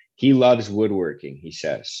is he loves woodworking, he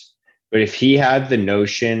says. But if he had the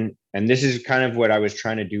notion, and this is kind of what I was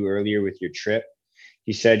trying to do earlier with your trip,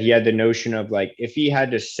 he said he had the notion of like, if he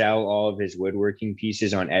had to sell all of his woodworking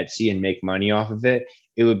pieces on Etsy and make money off of it,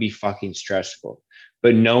 it would be fucking stressful.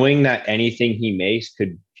 But knowing that anything he makes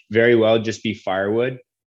could very well just be firewood,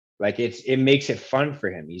 like it makes it fun for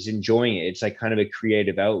him. He's enjoying it. It's like kind of a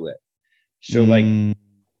creative outlet. So like Mm,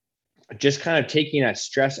 just kind of taking that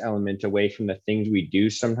stress element away from the things we do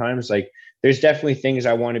sometimes, like there's definitely things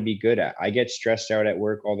I want to be good at. I get stressed out at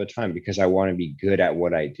work all the time because I want to be good at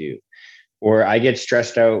what I do. Or I get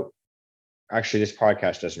stressed out. Actually, this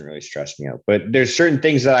podcast doesn't really stress me out, but there's certain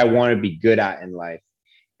things that I want to be good at in life.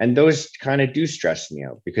 And those kind of do stress me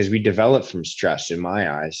out because we develop from stress in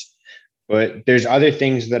my eyes. But there's other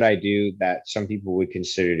things that I do that some people would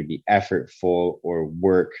consider to be effortful or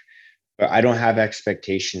work, but I don't have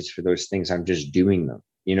expectations for those things. I'm just doing them,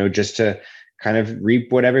 just to kind of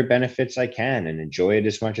reap whatever benefits I can and enjoy it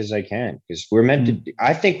as much as I can. Because mm,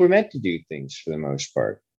 I think we're meant to do things for the most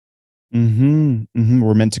part.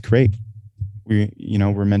 We're meant to create.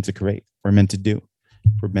 We're meant to create. We're meant to do.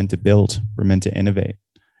 We're meant to build. We're meant to innovate.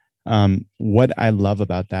 What I love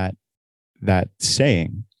about that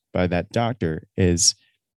saying by that doctor is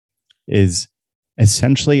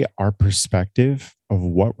essentially our perspective of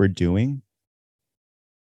what we're doing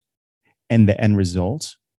and the end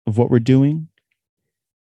result of what we're doing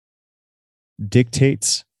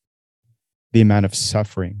dictates the amount of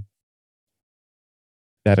suffering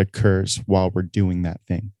that occurs while we're doing that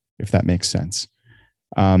thing, if that makes sense.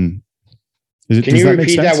 Um, Can you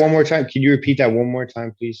repeat that one more time? Can you repeat that one more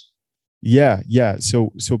time, please? Yeah.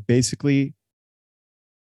 So basically,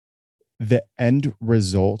 the end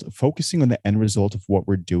result, focusing on the end result of what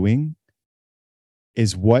we're doing,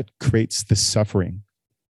 is what creates the suffering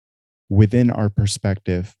within our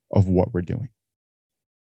perspective of what we're doing.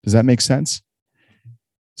 Does that make sense?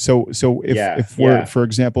 So if we're, for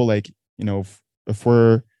example, like, if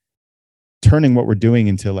we're turning what we're doing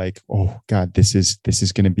into like, oh God, this is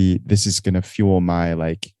going to fuel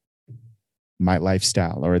my my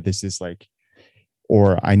lifestyle, or this is like,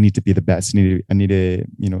 or I need to be the best. I need to,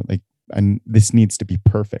 and this needs to be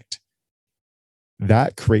perfect.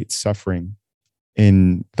 That creates suffering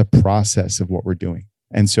in the process of what we're doing.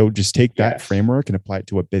 And so just take that framework and apply it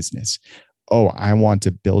to a business. Oh, I want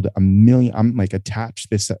to build $1 million. I'm like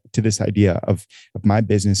attached to this idea of my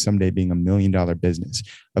business someday being $1 million business,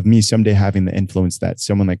 of me someday having the influence that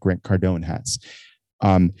someone like Grant Cardone has.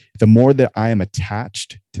 The more that I am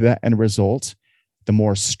attached to that end result, the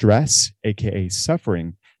more stress, aka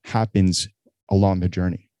suffering, happens along the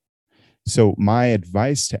journey. So my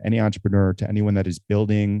advice to any entrepreneur, to anyone that is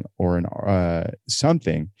building or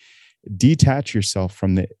something, detach yourself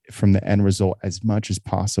from the end result as much as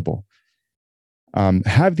possible.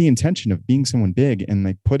 Have the intention of being someone big and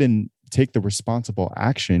like take the responsible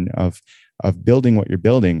action of building what you're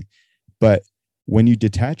building. But when you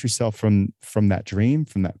detach yourself from that dream,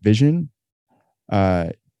 from that vision,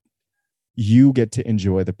 you get to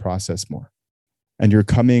enjoy the process more, and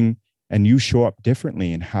you show up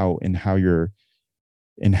differently in how you're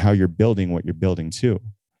building what you're building too.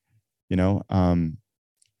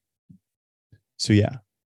 So yeah.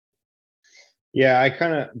 Yeah, I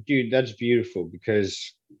kind of, dude, that's beautiful,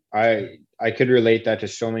 because I could relate that to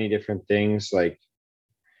so many different things, like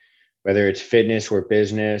whether it's fitness or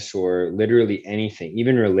business or literally anything,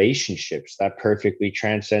 even relationships. That perfectly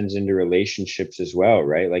transcends into relationships as well,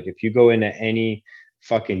 right? Like if you go into any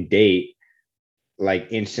fucking date, like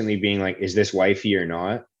instantly being like, is this wifey or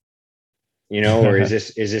not? Or is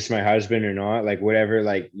this my husband or not? Like whatever,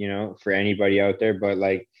 like, for anybody out there. But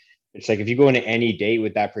like, it's like if you go into any date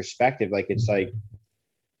with that perspective, like it's like,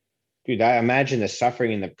 dude, I imagine the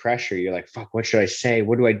suffering and the pressure. You're like, fuck, what should I say?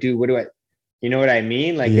 What do I do? You know what I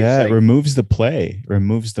mean? Like, yeah, it's like, it removes the play,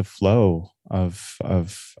 removes the flow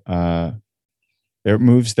it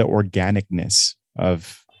removes the organicness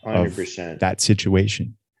of 100%. that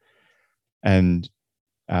situation. And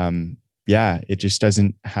yeah, it just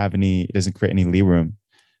doesn't create any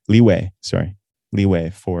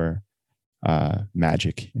leeway for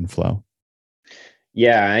magic and flow.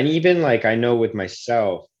 Yeah. And even like, I know with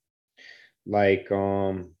myself, like,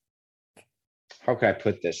 how can I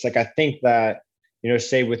put this? Like, I think that,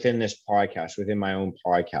 say within this podcast, within my own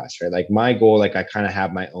podcast, right? Like my goal, like I kind of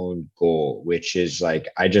have my own goal, which is like,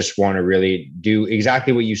 I just want to really do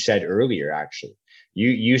exactly what you said earlier, actually.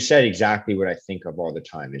 You said exactly what I think of all the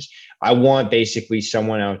time is I want basically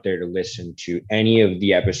someone out there to listen to any of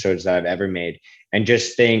the episodes that I've ever made and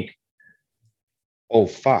just think, oh,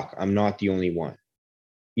 fuck, I'm not the only one.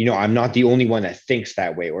 I'm not the only one that thinks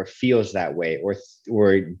that way or feels that way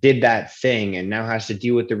or did that thing and now has to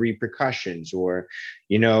deal with the repercussions or,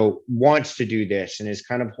 wants to do this and is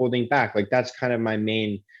kind of holding back. Like that's kind of my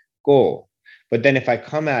main goal. But then if I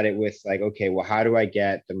come at it with like, okay, well, how do I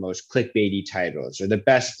get the most clickbaity titles or the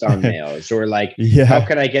best thumbnails or like, how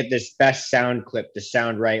can I get this best sound clip to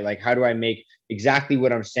sound right? Like, how do I make exactly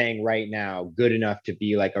what I'm saying right now good enough to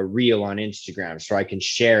be like a reel on Instagram so I can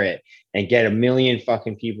share it and get 1 million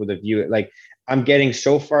fucking people to view it? Like I'm getting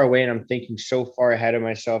so far away and I'm thinking so far ahead of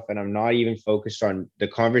myself and I'm not even focused on the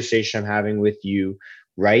conversation I'm having with you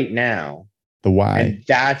right now. The why. And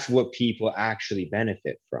that's what people actually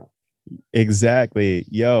benefit from. Exactly.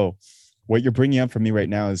 Yo, what you're bringing up for me right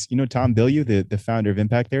now is, Tom Bilyeu, the founder of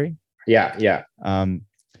Impact Theory. Yeah.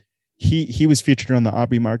 He was featured on the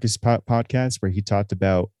Aubrey Marcus podcast where he talked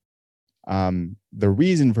about the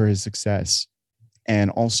reason for his success and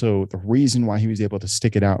also the reason why he was able to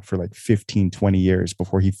stick it out for like 15, 20 years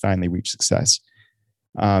before he finally reached success.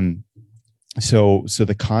 So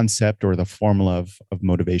the concept or the formula of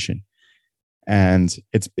motivation. And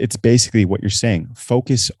it's basically what you're saying.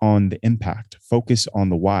 Focus on the impact, focus on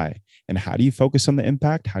the why. And how do you focus on the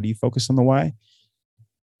impact? How do you focus on the why?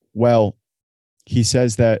 Well, he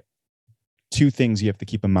says that 2 things you have to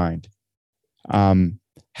keep in mind.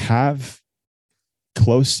 Have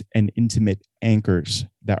close and intimate anchors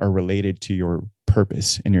that are related to your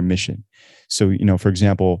purpose and your mission. So, for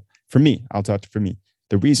example, for me,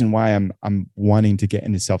 the reason why I'm wanting to get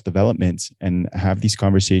into self-development and have these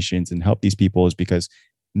conversations and help these people is because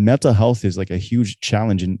mental health is like a huge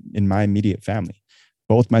challenge in my immediate family.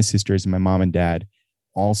 Both my sisters and my mom and dad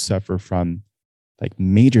all suffer from like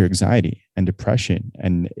major anxiety and depression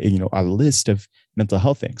and, a list of mental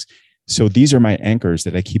health things. So these are my anchors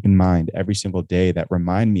that I keep in mind every single day that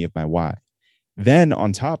remind me of my why. Then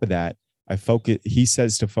on top of that, he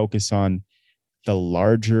says to focus on the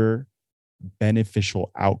larger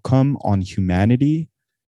beneficial outcome on humanity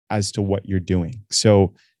as to what you're doing.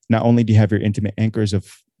 So not only do you have your intimate anchors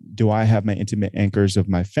I have my intimate anchors of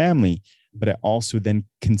my family, but I also then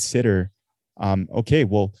consider, okay,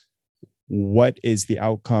 well, what is the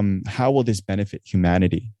outcome? How will this benefit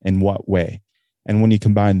humanity? In what way? And when you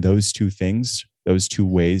combine those 2 things, those 2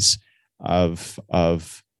 ways of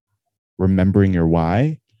remembering your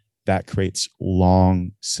why, that creates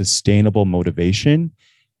long, sustainable motivation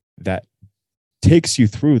that takes you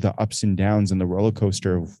through the ups and downs and the roller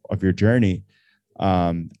coaster of your journey,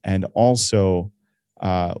 and also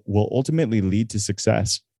will ultimately lead to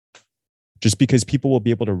success. Just because people will be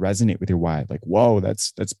able to resonate with your why, like, whoa,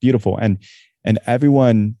 that's beautiful, and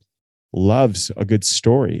everyone loves a good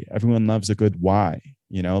story. Everyone loves a good why.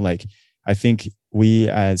 Like I think we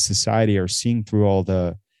as society are seeing through all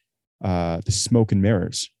the smoke and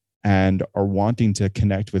mirrors and are wanting to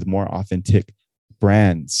connect with more authentic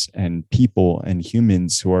brands and people and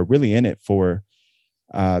humans who are really in it for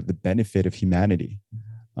the benefit of humanity.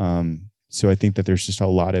 So I think that there's just a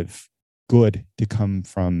lot of good to come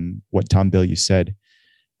from what Tom Bilyeu said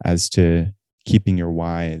as to keeping your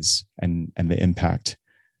whys and the impact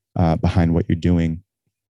behind what you're doing.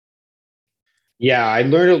 Yeah, I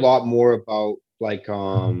learned a lot more about like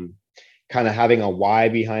kind of having a why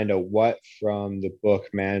behind a what from the book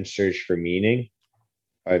Man's Search for Meaning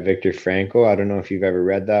by Viktor Frankl. I don't know if you've ever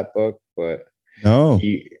read that book, but no.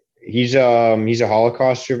 He's a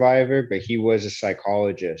Holocaust survivor, but he was a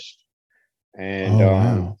psychologist. And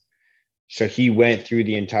wow. So he went through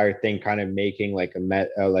the entire thing, kind of making like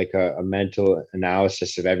a mental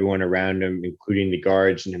analysis of everyone around him, including the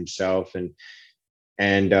guards and himself.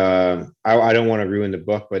 And I don't want to ruin the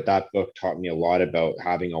book, but that book taught me a lot about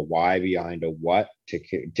having a why behind a what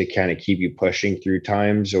to kind of keep you pushing through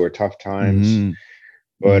times or tough times. Mm-hmm.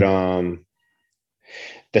 But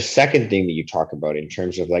the second thing that you talk about in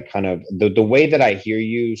terms of like kind of the way that I hear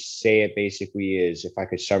you say it basically is, if I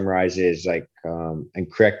could summarize it, is like, and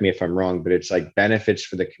correct me if I'm wrong, but it's like benefits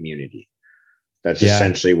for the community. That's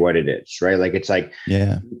essentially what it is, right? Like, it's like,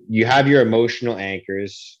 you have your emotional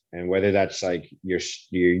anchors, and whether that's like your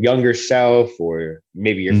younger self or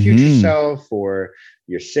maybe your future self or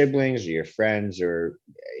your siblings or your friends, or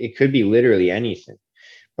it could be literally anything.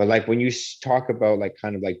 But like when you talk about like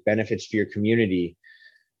kind of like benefits to your community,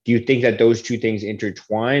 do you think that those two things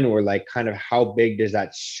intertwine, or like kind of how big does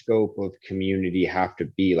that scope of community have to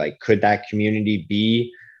be? Like, could that community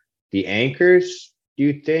be the anchors, do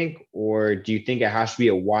you think? Or do you think it has to be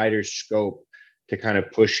a wider scope to kind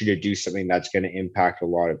of push you to do something that's going to impact a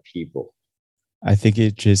lot of people? I think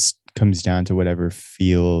it just comes down to whatever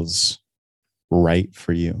feels right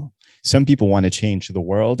for you. Some people want to change the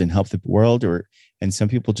world and help the world, and some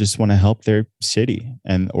people just want to help their city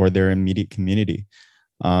or their immediate community.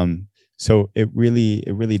 So it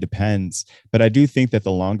really depends. But I do think that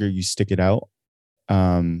the longer you stick it out,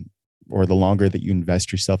 or the longer that you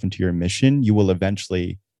invest yourself into your mission, you will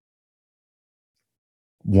eventually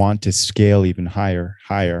want to scale even higher,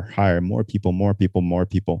 more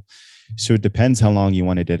people. So it depends how long you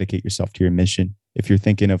want to dedicate yourself to your mission. If you're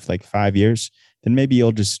thinking of like 5 years, then maybe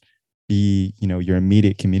you'll just be, your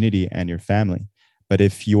immediate community and your family. But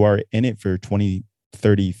if you are in it for 20,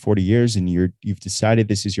 30, 40 years and you've decided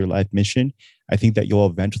this is your life mission, I think that you'll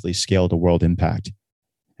eventually scale to world impact.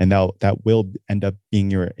 And that will end up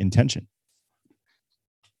being your intention.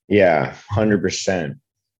 Yeah, 100%.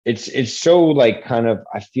 It's so like kind of,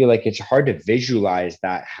 I feel like it's hard to visualize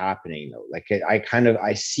that happening though. Like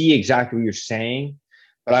I see exactly what you're saying,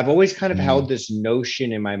 but I've always kind of held this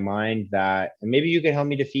notion in my mind that, and maybe you can help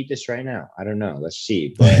me defeat this right now. I don't know. Let's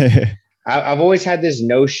see. But I've always had this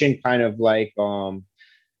notion kind of like, I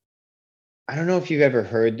don't know if you've ever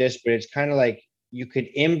heard this, but it's kind of like you could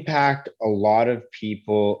impact a lot of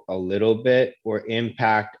people a little bit, or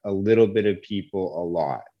impact a little bit of people a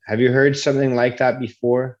lot. Have you heard something like that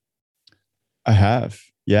before? I have.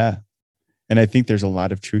 Yeah. And I think there's a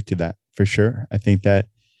lot of truth to that for sure. I think that,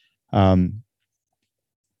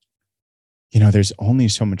 there's only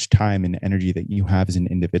so much time and energy that you have as an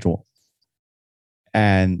individual.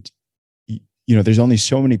 And, there's only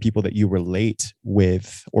so many people that you relate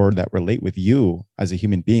with, or that relate with you as a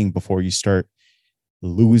human being, before you start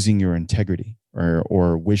losing your integrity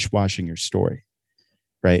or wish-washing your story,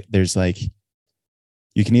 right? There's like,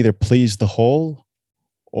 you can either please the whole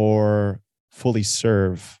or fully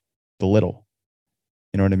serve the little.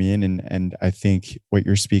 You know what I mean? And I think what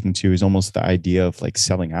you're speaking to is almost the idea of like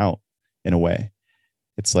selling out in a way.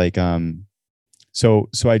 It's like, so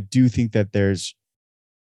I do think that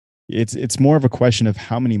it's more of a question of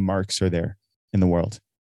how many Marks are there in the world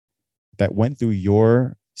that went through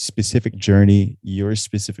your specific journey, your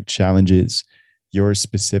specific challenges, your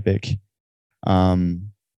specific,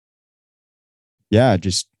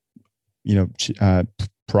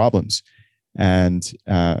 problems. And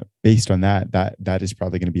based on that is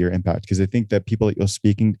probably going to be your impact. Because I think that people that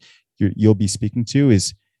you'll be speaking to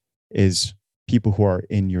is people who are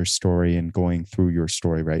in your story and going through your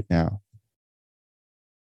story right now.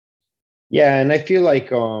 Yeah, and I feel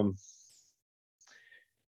like I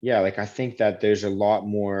think that there's a lot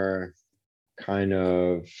more kind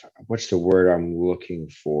of, what's the word I'm looking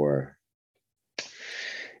for?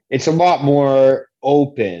 It's a lot more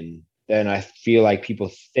open than I feel like people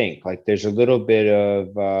think. Like there's a little bit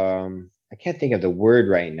of I can't think of the word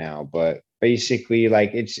right now, but basically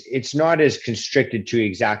like it's not as constricted to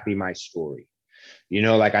exactly my story.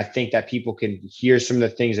 Like I think that people can hear some of the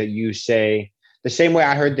things that you say the same way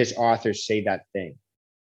I heard this author say that thing.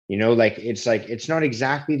 Like it's not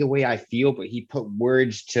exactly the way I feel, but he put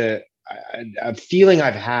words to a feeling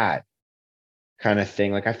I've had, kind of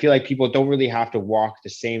thing. Like I feel like people don't really have to walk the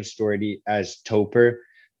same story as Topher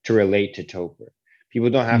to relate to Topher. People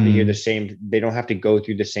don't have to hear the same, they don't have to go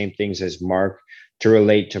through the same things as Mark to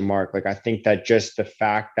relate to Mark. Like I think that just the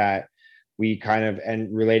fact that we kind of, and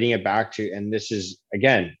relating it back to, and this is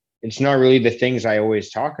again, it's not really the things I always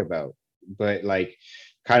talk about, but like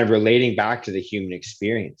kind of relating back to the human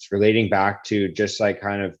experience, relating back to just like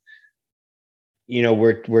kind of,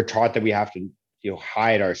 we're taught that we have to,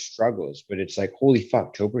 hide our struggles, but it's like, holy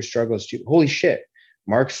fuck, Topher struggles too. Holy shit,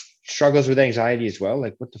 Mark struggles with anxiety as well.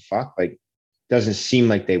 Like what the fuck? Like doesn't seem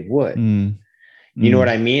like they would. You know what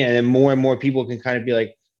I mean? And then more and more people can kind of be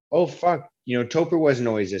like, oh fuck, Topher wasn't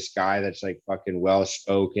always this guy that's like fucking well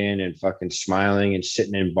spoken and fucking smiling and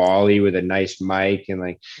sitting in Bali with a nice mic and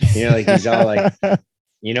like, like he's all like,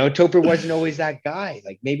 Topher wasn't always that guy.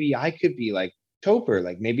 Like maybe I could be like Topher.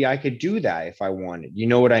 Like maybe I could do that if I wanted. You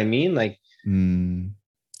know what I mean? Like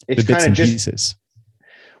it's kind of just pieces.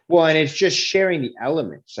 Well, and it's just sharing the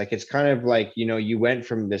elements. Like it's kind of like, you went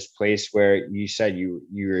from this place where you said you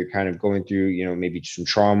were kind of going through, maybe some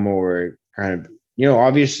trauma or kind of,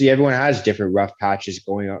 obviously everyone has different rough patches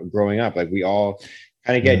growing up. Like we all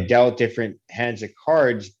kind of get dealt different hands of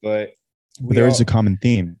cards, but But there is a common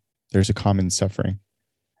theme. There's a common suffering,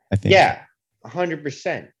 I think. Yeah,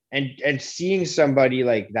 100%. And seeing somebody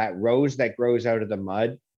like that rose that grows out of the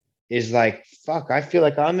mud is like, fuck, I feel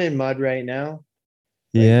like I'm in mud right now.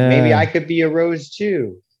 Like maybe I Yeah. could be a rose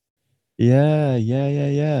too. Yeah. Yeah. Yeah.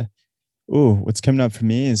 Yeah. Oh, what's coming up for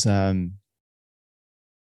me is I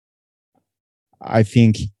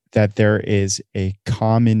think that there is a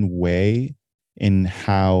common way in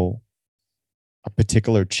how a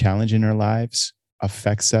particular challenge in our lives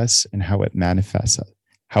affects us and how it manifests.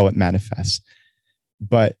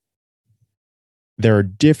 But there are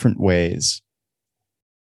different ways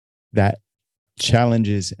that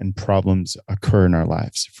challenges and problems occur in our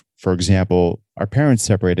lives. For example, our parents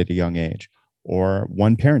separate at a young age, or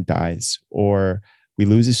one parent dies, or we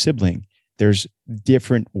lose a sibling. There's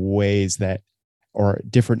different ways that, or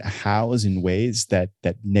different hows and ways that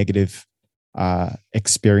negative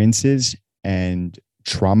experiences and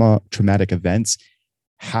traumatic events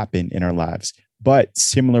happen in our lives, but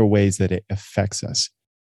similar ways that it affects us.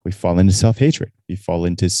 We fall into self-hatred. We fall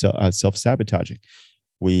into self-sabotaging.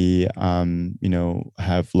 We,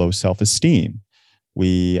 have low self-esteem.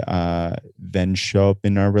 We then show up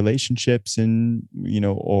in our relationships and,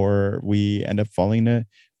 or we end up falling to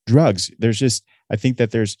drugs. I think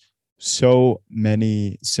that there's so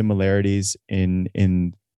many similarities in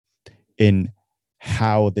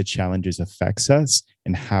how the challenges affects us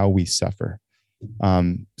and how we suffer.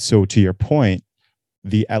 So to your point,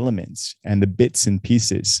 the elements and the bits and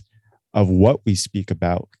pieces of what we speak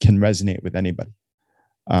about can resonate with anybody,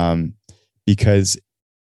 because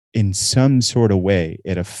in some sort of way,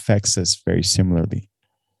 it affects us very similarly.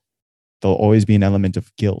 There'll always be an element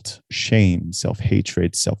of guilt, shame,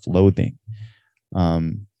 self-hatred, self-loathing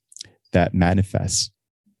that manifests.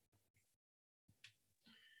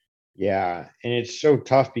 Yeah. And it's so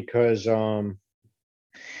tough because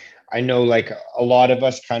I know like a lot of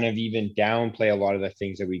us kind of even downplay a lot of the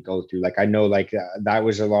things that we go through. Like I know like that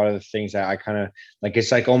was a lot of the things that I kind of like,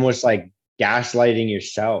 it's like almost like gaslighting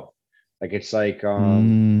yourself. Like it's like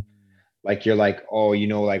you're like, oh,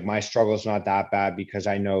 like my struggle's not that bad because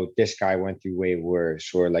I know this guy went through way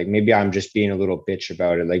worse. Or like maybe I'm just being a little bitch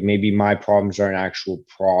about it. Like maybe my problems aren't actual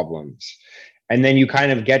problems. And then you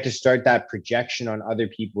kind of get to start that projection on other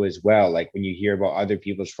people as well. Like when you hear about other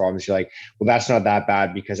people's problems, you're like, well, that's not that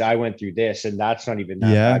bad because I went through this, and that's not even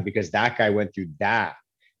that Yeah, bad because that guy went through that.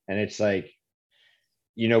 And it's like,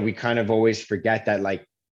 we kind of always forget that, like,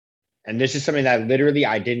 and this is something that literally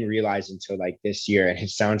I didn't realize until like this year. And it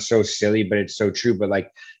sounds so silly, but it's so true. But like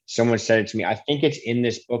someone said it to me. I think it's in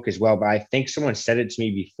this book as well, but I think someone said it to me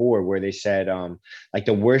before where they said, like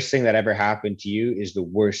the worst thing that ever happened to you is the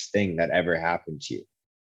worst thing that ever happened to you.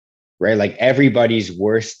 Right? Like everybody's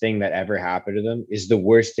worst thing that ever happened to them is the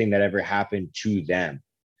worst thing that ever happened to them.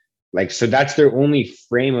 Like, so that's their only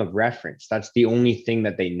frame of reference. That's the only thing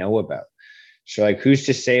that they know about. So like who's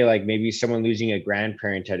to say like maybe someone losing a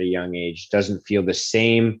grandparent at a young age doesn't feel the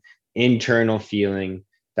same internal feeling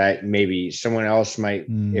that maybe someone else might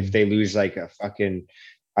if they lose like a fucking,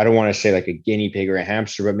 I don't want to say like a guinea pig or a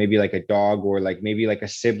hamster, but maybe like a dog or like maybe like a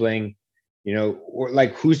sibling, or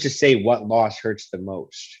like who's to say what loss hurts the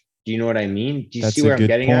most? Do you know what I mean? Do you see that's a where I'm good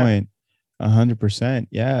getting at? point. 100%.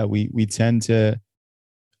 Yeah, we tend to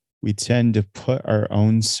put our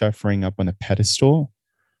own suffering up on a pedestal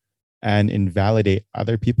and invalidate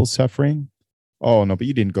other people's suffering. Oh no, but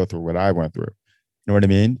you didn't go through what I went through. You know what I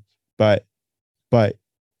mean? But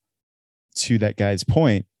to that guy's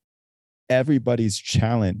point, everybody's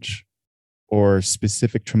challenge or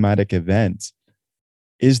specific traumatic event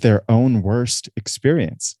is their own worst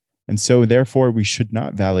experience. And so therefore we should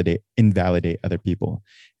not invalidate other people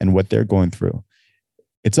and what they're going through.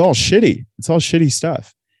 It's all shitty. It's all shitty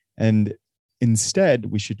stuff. And instead,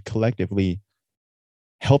 we should collectively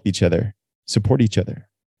help each other, support each other,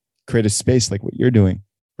 create a space like what you're doing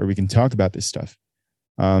where we can talk about this stuff.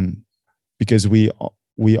 Because we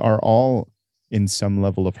are all in some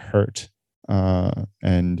level of hurt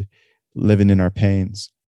and living in our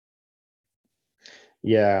pains.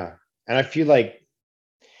 Yeah. And I feel like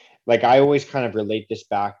I always kind of relate this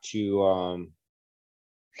back to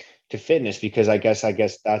fitness because I guess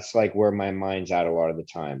that's like where my mind's at a lot of the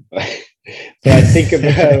time. But I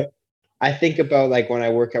think about like when I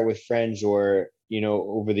work out with friends or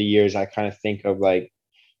over the years I kind of think of like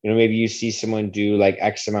maybe you see someone do like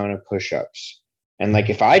X amount of push-ups. And like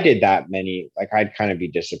if I did that many, like I'd kind of be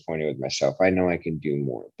disappointed with myself. I know I can do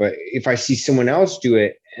more. But if I see someone else do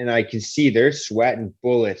it and I can see they're sweating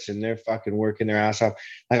bullets and they're fucking working their ass off,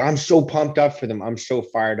 like I'm so pumped up for them. I'm so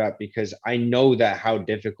fired up because I know that how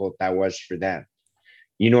difficult that was for them.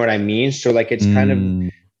 You know what I mean? So like it's kind of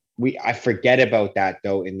Mm, I forget about that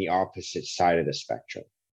though in the opposite side of the spectrum.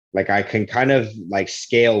 Like I can kind of like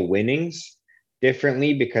scale winnings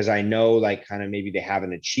differently because I know like kind of maybe they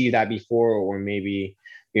haven't achieved that before, or maybe,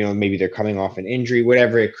 maybe they're coming off an injury,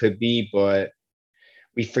 whatever it could be. But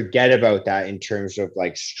we forget about that in terms of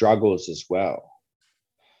like struggles as well.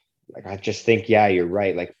 Like I just think, yeah, you're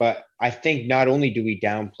right. Like, but I think not only do we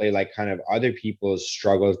downplay like kind of other people's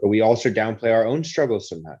struggles, but we also downplay our own struggles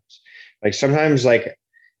sometimes. Like sometimes like,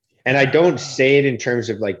 and I don't say it in terms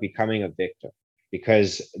of like becoming a victim,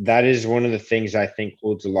 because that is one of the things I think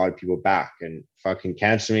holds a lot of people back. And fucking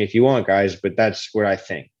cancel me if you want, guys, but that's what I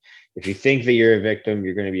think. If you think that you're a victim,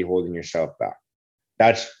 you're going to be holding yourself back.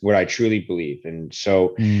 That's what I truly believe. And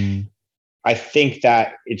so I think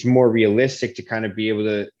that it's more realistic to kind of be able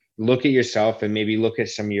to look at yourself and maybe look at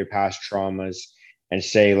some of your past traumas and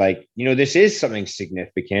say like, this is something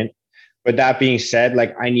significant. But that being said,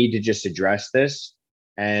 like I need to just address this.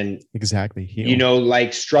 And exactly, heal.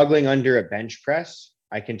 Like struggling under a bench press,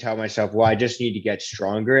 I can tell myself, well, I just need to get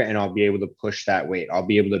stronger and I'll be able to push that weight. I'll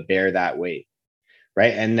be able to bear that weight.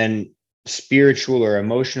 Right. And then spiritual or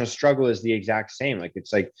emotional struggle is the exact same. Like,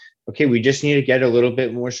 it's like, okay, we just need to get a little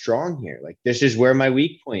bit more strong here. Like, this is where my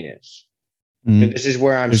weak point is. This is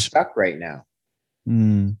where I'm stuck right now.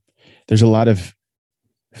 There's a lot of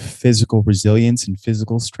physical resilience and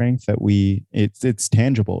physical strength that it's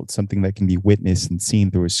tangible. It's something that can be witnessed and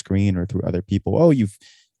seen through a screen or through other people. Oh, you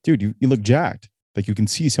look jacked. Like you can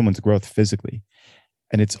see someone's growth physically.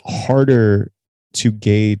 And it's harder to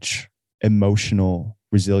gauge emotional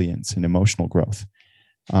resilience and emotional growth.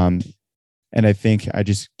 And I think I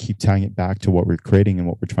just keep tying it back to what we're creating, and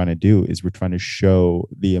what we're trying to do is we're trying to show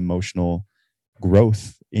the emotional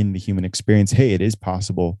growth in the human experience. Hey, it is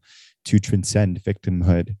possible to transcend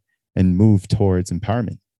victimhood and move towards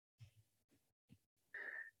empowerment.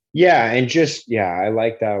 Yeah. And just, I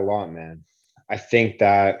like that a lot, man. I think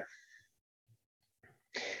that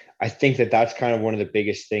that's kind of one of the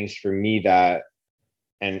biggest things for me, that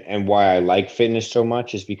and why I like fitness so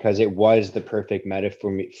much, is because it was the perfect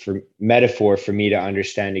metaphor for me to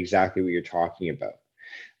understand exactly what you're talking about.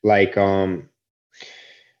 Like, I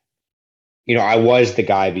was the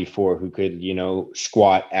guy before who could,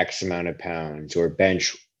 squat X amount of pounds or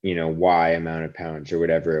bench, Y amount of pounds or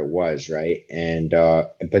whatever it was. Right. And,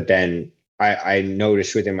 but then I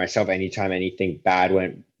noticed within myself, anytime anything bad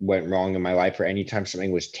went wrong in my life, or anytime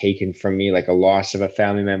something was taken from me, like a loss of a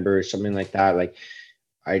family member or something like that, like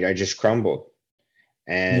I just crumbled.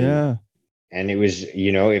 And it was,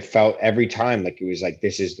 it felt every time like it was like,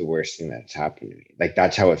 this is the worst thing that's happened to me. Like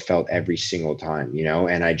that's how it felt every single time,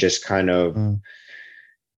 and I just kind of,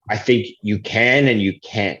 I think you can and you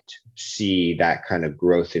can't see that kind of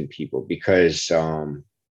growth in people, because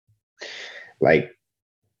like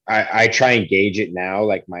I try and gauge it now,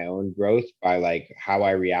 like my own growth, by like how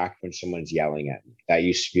I react when someone's yelling at me. That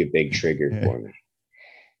used to be a big trigger for me.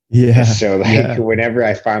 Yeah. So like whenever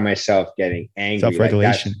I find myself getting angry,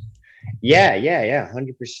 self-regulation. Like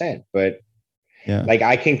 100%. But like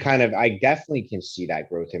I definitely can see that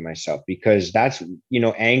growth in myself, because that's,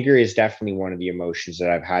 anger is definitely one of the emotions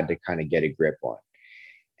that I've had to kind of get a grip on.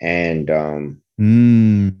 And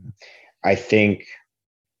I think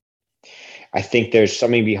there's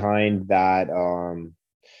something behind that,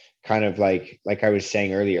 kind of like I was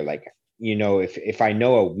saying earlier, like, if I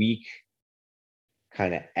know a weak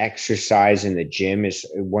kind of exercise in the gym is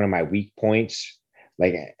one of my weak points,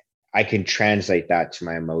 like I can translate that to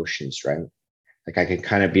my emotions, right? Like I can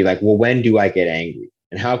kind of be like, well, when do I get angry?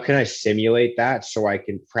 And how can I simulate that so I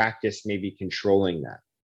can practice maybe controlling that?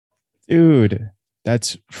 Dude,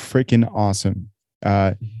 that's freaking awesome.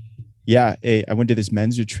 I went to this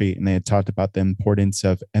men's retreat, and they had talked about the importance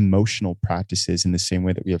of emotional practices in the same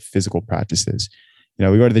way that we have physical practices.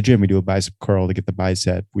 We go to the gym, we do a bicep curl to get the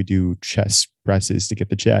bicep. We do chest presses to get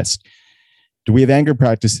the chest. Do we have anger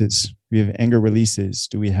practices? Do we have anger releases?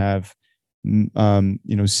 Do we have,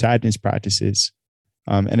 sadness practices?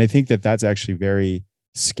 And I think that that's actually very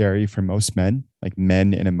scary for most men. Like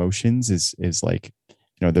men and emotions is like,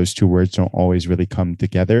 those two words don't always really come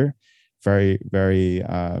together very, very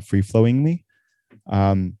free flowingly.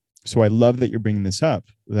 So I love that you're bringing this up.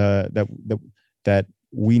 That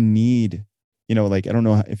we need. Like, I don't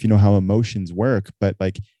know if you know how emotions work, but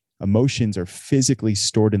like emotions are physically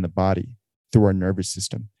stored in the body through our nervous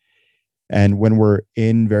system. And when we're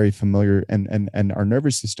in very familiar and our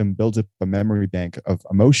nervous system builds up a memory bank of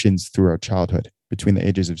emotions through our childhood between the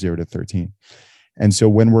ages of 0 to 13. And so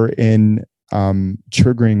when we're in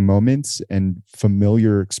triggering moments and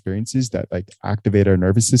familiar experiences that like activate our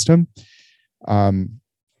nervous system,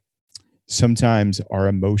 sometimes our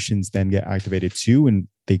emotions then get activated too, and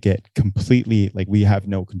they get completely like we have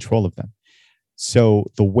no control of them. So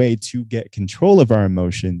the way to get control of our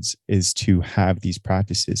emotions is to have these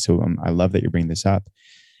practices. So I love that you're bringing this up.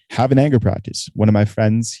 Have an anger practice. One of my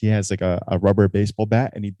friends, he has like a rubber baseball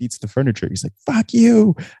bat and he beats the furniture. He's like, fuck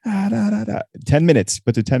you. 10 minutes,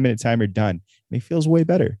 puts a 10-minute timer, done. And he feels way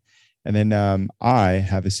better. And then I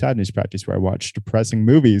have a sadness practice where I watch depressing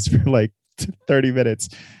movies for like 30 minutes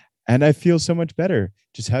and I feel so much better.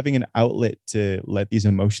 Just having an outlet to let these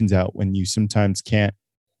emotions out when you sometimes can't,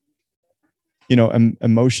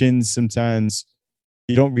 emotions, sometimes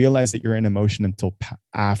you don't realize that you're in emotion until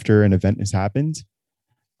after an event has happened.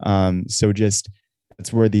 So just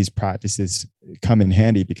that's where these practices come in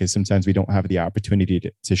handy because sometimes we don't have the opportunity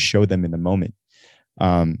to show them in the moment.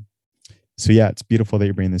 So yeah, it's beautiful that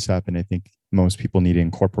you're bringing this up. And I think most people need to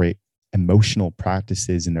incorporate emotional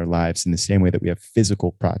practices in their lives in the same way that we have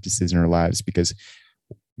physical practices in our lives, because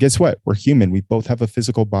guess what? We're human. We both have a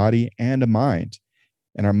physical body and a mind,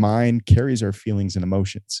 and our mind carries our feelings and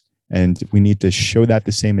emotions. And we need to show that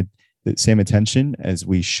the same attention as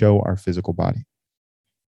we show our physical body.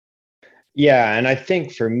 Yeah. And I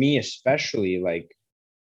think for me, especially, like,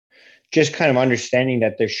 just kind of understanding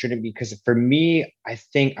that there shouldn't be, because for me, I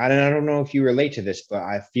don't know if you relate to this, but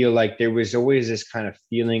I feel like there was always this kind of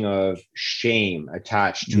feeling of shame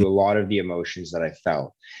attached to a lot of the emotions that I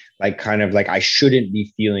felt. Like kind of like I shouldn't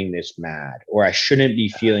be feeling this mad, or I shouldn't be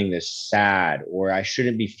feeling this sad, or I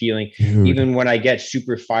shouldn't be feeling, even when I get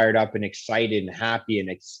super fired up and excited and happy and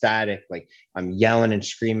ecstatic, like I'm yelling and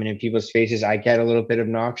screaming in people's faces, I get a little bit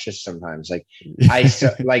obnoxious sometimes. Like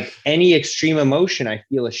like any extreme emotion I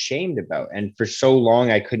feel ashamed about. And for so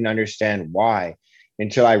long, I couldn't understand why,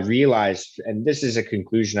 until I realized, and this is a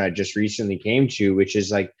conclusion I just recently came to, which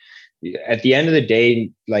is like, at the end of the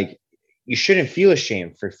day, like, you shouldn't feel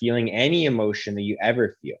ashamed for feeling any emotion that you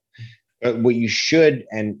ever feel. But what you should,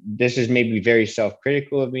 and this is maybe very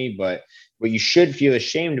self-critical of me, but what you should feel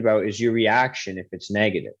ashamed about is your reaction if it's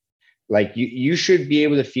negative. Like you should be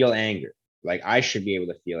able to feel anger. Like I should be able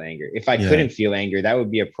to feel anger. If I couldn't feel anger, that would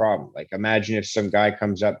be a problem. Like imagine if some guy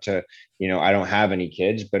comes up to, I don't have any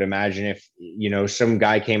kids, but imagine if, some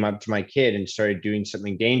guy came up to my kid and started doing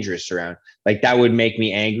something dangerous around, like that would make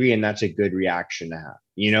me angry. And that's a good reaction to have,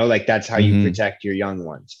 like that's how you protect your young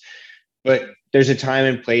ones. But there's a time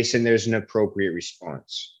and place and there's an appropriate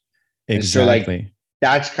response. Exactly. And so like,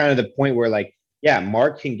 that's kind of the point where like, yeah,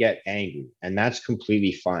 Mark can get angry and that's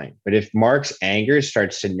completely fine. But if Mark's anger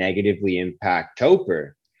starts to negatively impact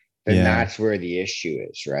Topher, then that's where the issue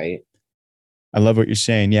is, right? I love what you're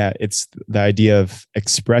saying. Yeah, it's the idea of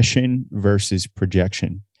expression versus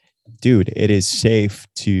projection. Dude, it is safe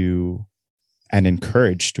to and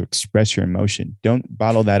encouraged to express your emotion. Don't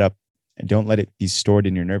bottle that up and don't let it be stored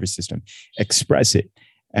in your nervous system. Express it.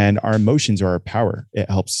 And our emotions are our power. It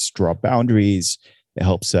helps us draw boundaries. It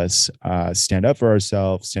helps us stand up for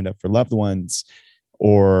ourselves, stand up for loved ones,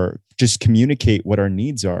 or just communicate what our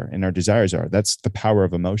needs are and our desires are. That's the power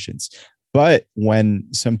of emotions. But when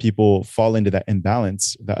some people fall into that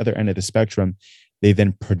imbalance, the other end of the spectrum, they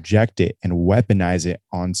then project it and weaponize it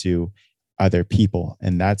onto other people.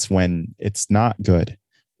 And that's when it's not good,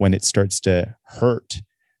 when it starts to hurt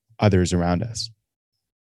others around us.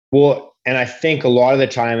 Well, and I think a lot of the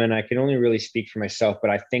time, and I can only really speak for myself,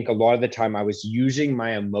 but I think a lot of the time I was using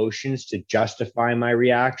my emotions to justify my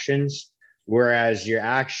reactions, whereas your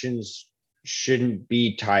actions shouldn't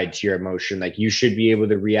be tied to your emotion. Like you should be able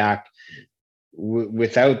to react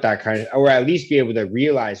without that kind of, or at least be able to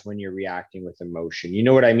realize when you're reacting with emotion. You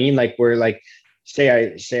know what I mean? Like we're like, say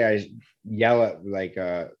I yell at like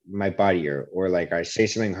my buddy or like I say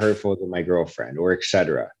something hurtful to my girlfriend or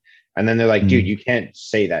etc. And then they're like, dude, you can't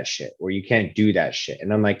say that shit, or you can't do that shit.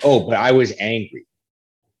 And I'm like, oh, but I was angry.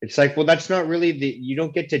 It's like, well, that's not really you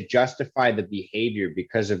don't get to justify the behavior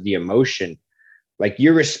because of the emotion. Like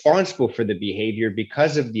you're responsible for the behavior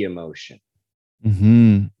because of the emotion.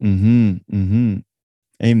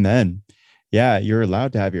 Amen. Yeah, you're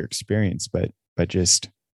allowed to have your experience, but just,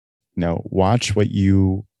 watch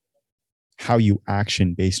how you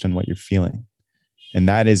action based on what you're feeling. And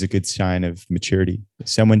that is a good sign of maturity.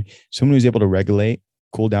 Someone who's able to regulate,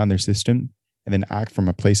 cool down their system, and then act from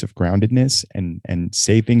a place of groundedness and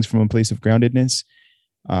say things from a place of groundedness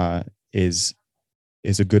is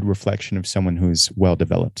a good reflection of someone who's well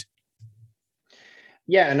developed.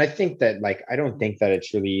 Yeah. And I think that I don't think that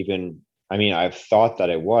it's really even, I mean, I've thought that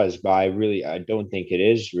it was, but I don't think it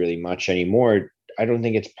is really much anymore. I don't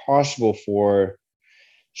think it's possible for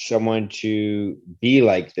someone to be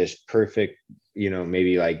like this perfect,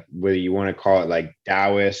 maybe like whether you want to call it like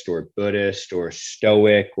Taoist or Buddhist or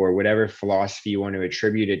Stoic or whatever philosophy you want to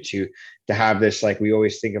attribute it to have this, like we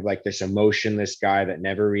always think of like this emotionless guy that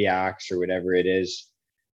never reacts or whatever it is.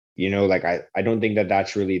 Like I don't think that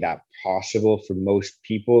that's really that possible for most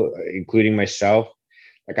people, including myself.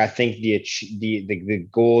 Like I think the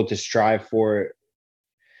goal to strive for,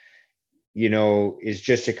 is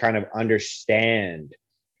just to kind of understand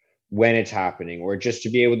when it's happening, or just to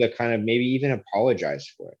be able to kind of maybe even apologize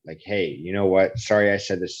for it. Like, hey, you know what? Sorry, I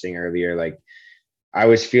said this thing earlier. Like, I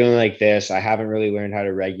was feeling like this. I haven't really learned how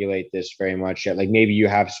to regulate this very much yet. Like, maybe you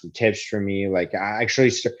have some tips for me. Like, I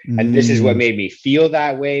actually, and this is what made me feel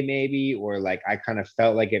that way, maybe, or like I kind of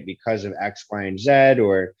felt like it because of X, Y, and Z,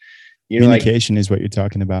 or, communication is what you're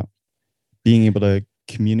talking about. Being able to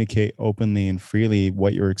communicate openly and freely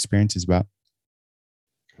what your experience is about.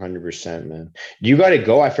 100%, man. You got to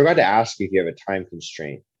go. I forgot to ask you if you have a time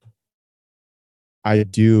constraint. I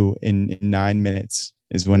do in 9 minutes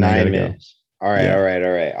is when I gotta go. All right, all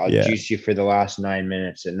right. I'll juice you for the last 9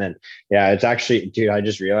 minutes. And then, it's actually, dude, I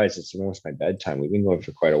just realized it's almost my bedtime. We've been going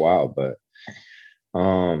for quite a while, but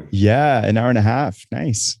an hour and a half.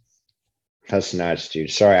 Nice. That's nuts,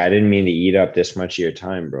 dude. Sorry, I didn't mean to eat up this much of your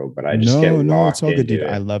time, bro, but I just get No, it's locked all good, dude.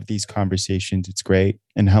 into it. I love these conversations. It's great.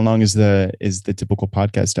 And how long is the typical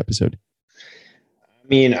podcast episode? I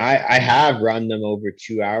mean, I have run them over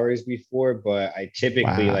 2 hours before, but I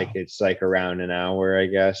typically like it's like around an hour, I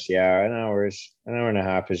guess. Yeah, an hour and a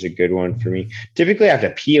half is a good one for me. Typically, I have to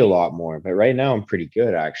pee a lot more, but right now I'm pretty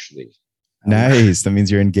good actually. Nice. That means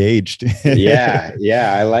you're engaged. yeah,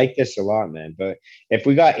 I like this a lot, man. But if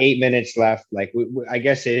we got 8 minutes left, like I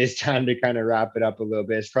guess it is time to kind of wrap it up a little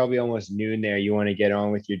bit. It's probably almost noon there. You want to get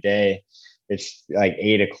on with your day. It's like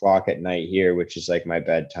 8 o'clock at night here, which is like my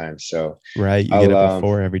bedtime. So right, you get up at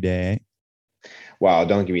 4 every day. Wow,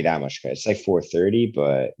 don't give me that much, guys. It's like 4:30,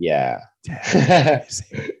 but yeah.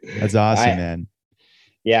 That's awesome, man.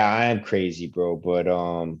 Yeah, I am crazy, bro. But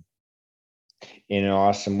in an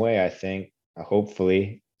awesome way, I think.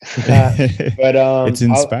 Hopefully. But it's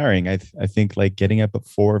inspiring. I think like getting up at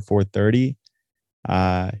 4:30,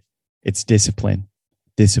 it's discipline.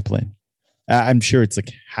 I'm sure it's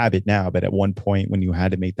like habit now, but at one point when you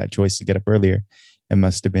had to make that choice to get up earlier, it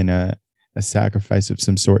must have been a sacrifice of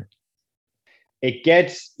some sort. It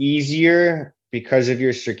gets easier because of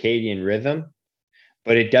your circadian rhythm,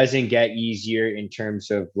 but it doesn't get easier in terms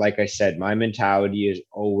of, like I said, my mentality is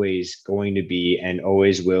always going to be and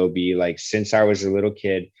always will be, like, since I was a little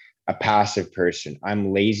kid, a passive person.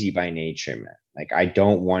 I'm lazy by nature, man. Like, I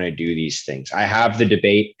don't want to do these things. I have the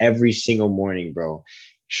debate every single morning, bro.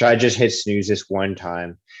 Should I just hit snooze this one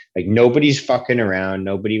time? Like, nobody's fucking around.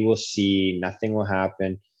 Nobody will see. Nothing will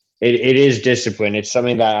happen. It is discipline. It's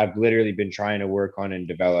something that I've literally been trying to work on and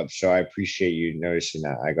develop. So I appreciate you noticing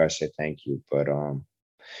that. I gotta say thank you. But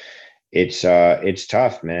it's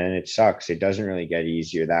tough, man. It sucks. It doesn't really get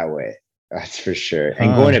easier that way. That's for sure.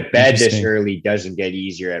 And going to bed this early doesn't get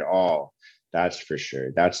easier at all. That's for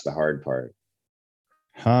sure. That's the hard part.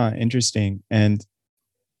 Interesting. And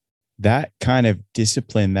that kind of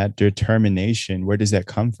discipline, that determination, where does that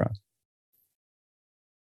come from?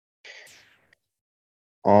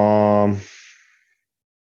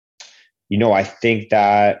 I think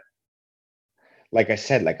that, like I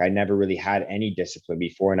said, like I never really had any discipline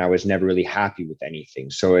before, and I was never really happy with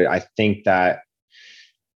anything. So I think that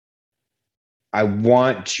I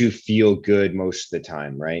want to feel good most of the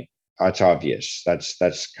time, right? That's obvious.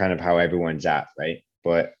 That's kind of how everyone's at, right?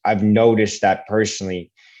 But I've noticed that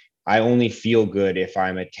personally, I only feel good if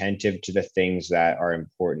I'm attentive to the things that are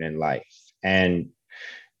important in life. And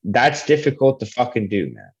that's difficult to fucking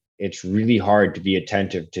do, man. It's really hard to be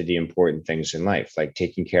attentive to the important things in life, like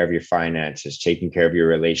taking care of your finances, taking care of your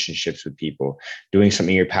relationships with people, doing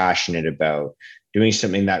something you're passionate about, doing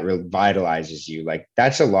something that revitalizes you. Like,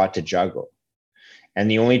 that's a lot to juggle. And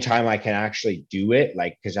the only time I can actually do it,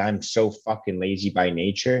 like, because I'm so fucking lazy by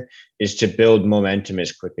nature, is to build momentum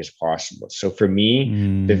as quick as possible. So for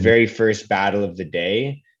me, the very first battle of the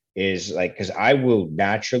day is like, because I will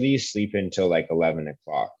naturally sleep until like 11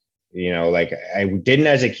 o'clock. Like I didn't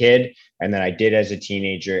as a kid, and then I did as a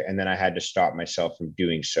teenager, and then I had to stop myself from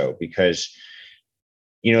doing so because,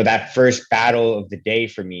 that first battle of the day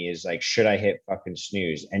for me is like, should I hit fucking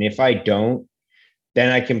snooze? And if I don't, then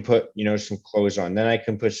I can put, some clothes on, then I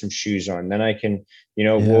can put some shoes on, then I can,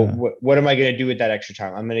 well, what am I going to do with that extra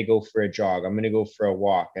time? I'm going to go for a jog. I'm going to go for a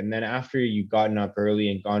walk. And then after you've gotten up early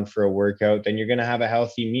and gone for a workout, then you're going to have a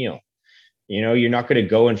healthy meal. You know, you're not going to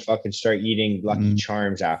go and fucking start eating Lucky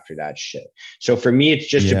Charms after that shit. So for me, it's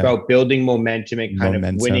just about building momentum and kind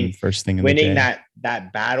of winning first thing in the day.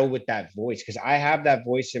 that battle with that voice. Cause I have that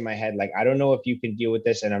voice in my head. Like, I don't know if you can deal with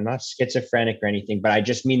this, and I'm not schizophrenic or anything, but I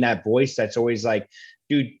just mean that voice that's always like,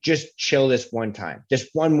 dude, just chill this one time. Just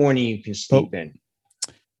one morning you can sleep in.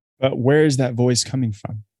 But where is that voice coming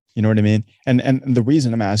from? You know what I mean? And the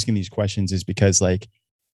reason I'm asking these questions is because, like,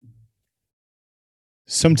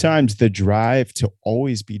 sometimes the drive to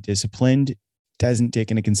always be disciplined doesn't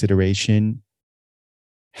take into consideration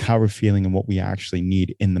how we're feeling and what we actually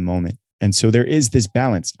need in the moment. And so there is this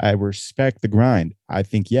balance. I respect the grind. I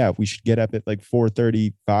think, we should get up at like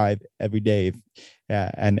 4:35 every day.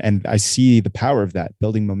 And I see the power of that,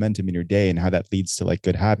 building momentum in your day and how that leads to like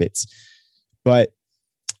good habits. But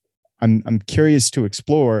I'm curious to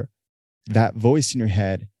explore that voice in your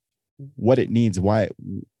head, what it needs, why it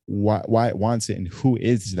wants it, and who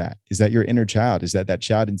is that? Is that your inner child? Is that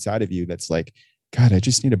child inside of you that's like, God, I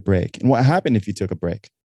just need a break? And what happened if you took a break?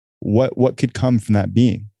 What could come from that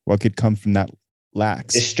being? What could come from that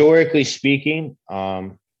lax? Historically speaking,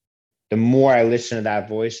 the more I listen to that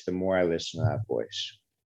voice, the more I listen to that voice.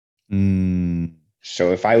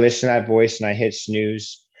 So if I listen to that voice and I hit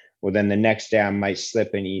snooze, well, then the next day I might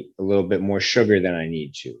slip and eat a little bit more sugar than I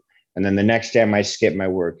need to. And then the next day I might skip my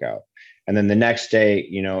workout. And then the next day,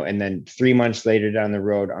 you know, and then 3 months later down the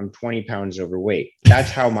road, I'm 20 pounds overweight.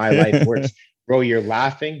 That's how my life works. Bro, you're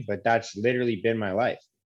laughing, but that's literally been my life.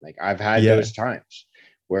 Like, I've had those times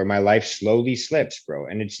where my life slowly slips, bro.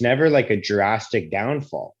 And it's never like a drastic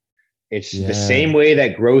downfall. It's the same way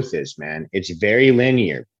that growth is, man. It's very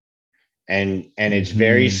linear and it's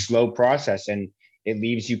very slow process. And it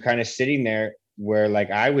leaves you kind of sitting there where,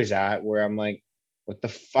 like, I was at, where I'm like, what the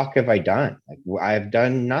fuck have I done? Like, I've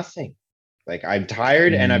done nothing. Like, I'm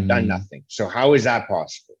tired and I've done nothing. So how is that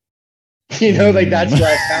possible? You know, like, that's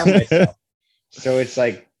where I found myself. So it's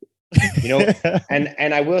like, you know,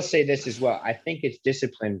 and I will say this as well. I think it's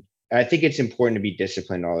discipline. I think it's important to be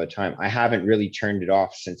disciplined all the time. I haven't really turned it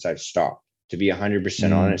off since I've stopped, to be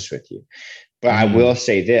 100% honest with you. But I will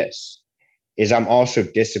say this, is I'm also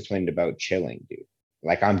disciplined about chilling, dude.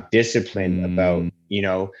 Like, I'm disciplined about, you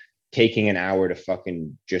know, taking an hour to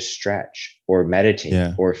fucking just stretch or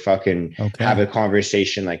meditate or fucking have a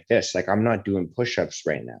conversation like this. Like, I'm not doing push-ups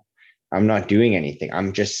right now. I'm not doing anything.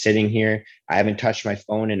 I'm just sitting here. I haven't touched my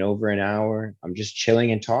phone in over an hour. I'm just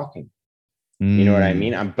chilling and talking. You know what I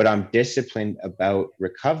mean? But I'm disciplined about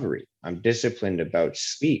recovery. I'm disciplined about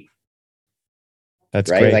sleep. That's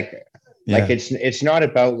right. Like it's not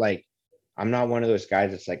about, like, I'm not one of those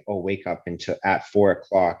guys that's like, oh, wake up until at 4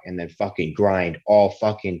 o'clock and then fucking grind all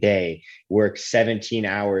fucking day, work 17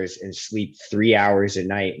 hours and sleep 3 hours a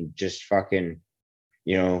night and just fucking,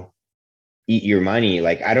 you know, eat your money.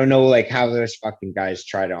 Like, I don't know, like, how those fucking guys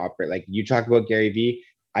try to operate. Like, you talk about Gary Vee,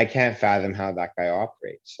 I can't fathom how that guy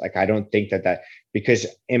operates. Like, I don't think that because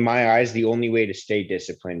in my eyes, the only way to stay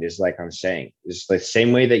disciplined is, like I'm saying, is the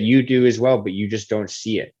same way that you do as well, but you just don't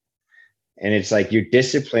see it. And it's like, you're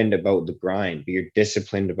disciplined about the grind, but you're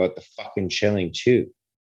disciplined about the fucking chilling too,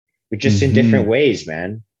 but just in different ways,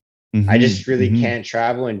 man. I just really can't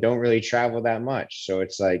travel and don't really travel that much. So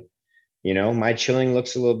it's like, you know, my chilling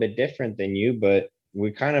looks a little bit different than you, but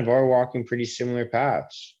we kind of are walking pretty similar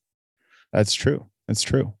paths. That's true. That's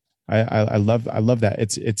true. I love that.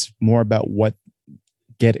 It's more about what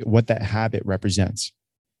that habit represents,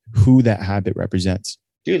 who that habit represents.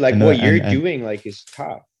 Dude, like, what you're doing, like, is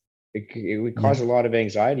tough. It would cause a lot of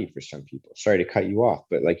anxiety for some people. Sorry to cut you off,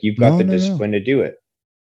 but like, you've got the discipline to do it.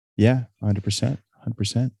 Yeah, 100%.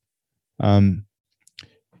 100%.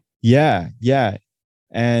 Yeah.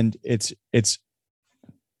 And it's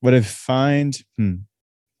what I find.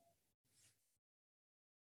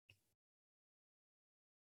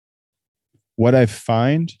 What I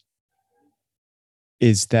find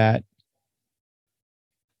is that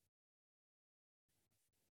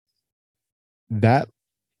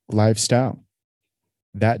lifestyle,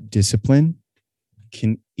 that discipline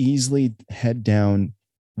can easily head down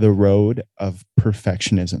the road of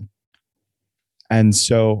perfectionism. And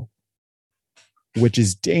so, which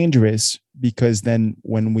is dangerous, because then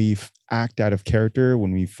when we act out of character,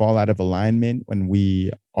 when we fall out of alignment, when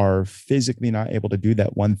we are physically not able to do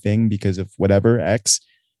that one thing because of whatever X,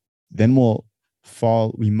 then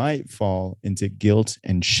we might fall into guilt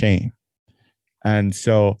and shame. And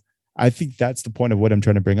so I think that's the point of what I'm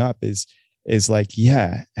trying to bring up is like,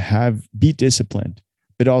 be disciplined,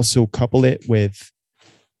 but also couple it with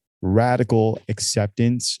radical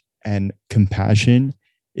acceptance and compassion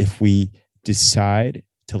if we decide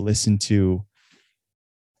to listen to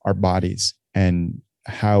our bodies and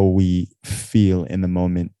how we feel in the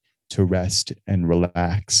moment to rest and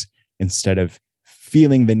relax instead of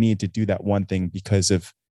feeling the need to do that one thing because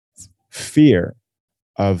of fear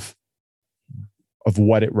of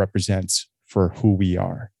what it represents for who we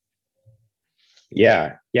are.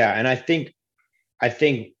 Yeah, and I think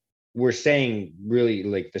we're saying really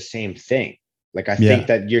like the same thing. Like I think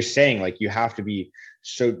Yeah. that you're saying like you have to be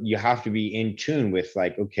in tune with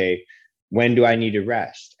like, okay, when do I need to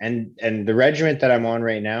rest? And the regiment that I'm on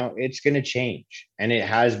right now, it's going to change and it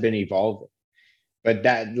has been evolving. But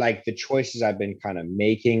that like the choices I've been kind of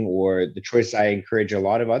making, or the choice I encourage a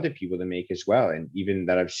lot of other people to make as well, and even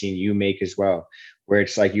that I've seen you make as well, where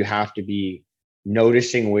it's like you have to be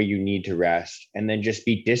noticing where you need to rest and then just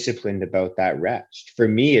be disciplined about that rest. For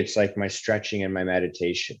me, it's like my stretching and my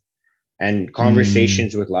meditation and Mm,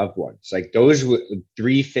 conversations with loved ones. Like those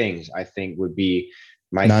three things I think would be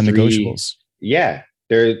my three. non-negotiables. Yeah,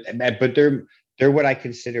 they're what I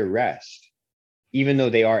consider rest. Even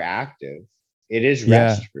though they are active, it is Yeah.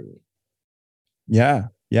 rest for me. Yeah.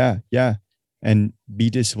 Yeah. Yeah. And be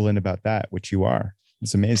disciplined about that, which you are.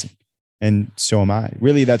 It's amazing. And so am I.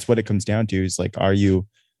 Really, that's what it comes down to is like, are you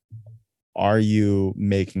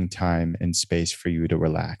making time and space for you to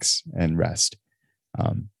relax and rest?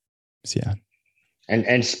 Um, so yeah.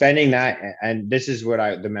 And spending that, and this is what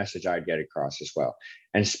the message I'd get across as well.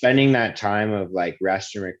 And spending that time of like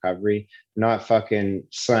rest and recovery, not fucking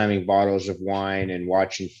slamming bottles of wine and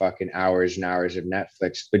watching fucking hours and hours of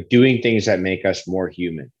Netflix, but doing things that make us more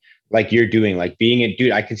human. Like you're doing, like being a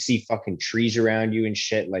dude, I can see fucking trees around you and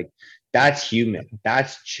shit. Like that's human.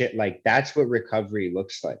 That's shit. Like that's what recovery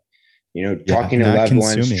looks like. You know, Yeah. talking to Not loved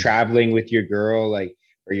ones, consuming. traveling with your girl, like,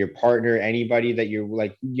 or your partner, anybody that you're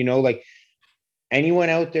like, you know, like anyone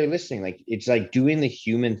out there listening, like it's like doing the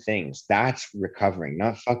human things. That's recovering,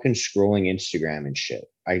 not fucking scrolling Instagram and shit.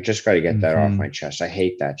 I just got to get that off my Mm-hmm. chest. I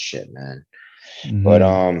hate that shit, man. But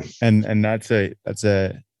Mm-hmm. And that's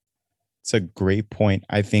a great point.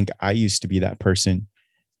 I think I used to be that person.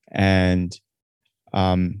 And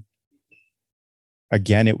um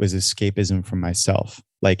again, it was escapism from myself.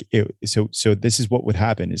 Like it, so this is what would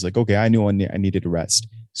happen is like, okay, I knew I needed to rest.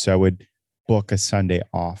 So I would book a Sunday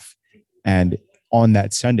off. And on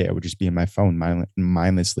that Sunday, I would just be in my phone,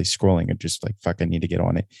 mindlessly scrolling and just like, fuck, I need to get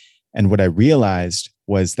on it. And what I realized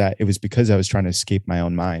was that it was because I was trying to escape my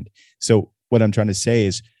own mind. So what I'm trying to say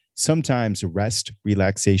is sometimes rest,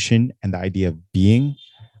 relaxation, and the idea of being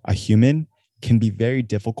a human can be very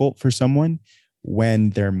difficult for someone when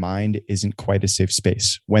their mind isn't quite a safe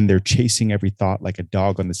space, when they're chasing every thought like a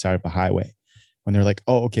dog on the side of a highway, when they're like,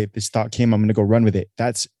 oh, okay, if this thought came, I'm going to go run with it.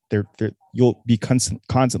 That's you'll be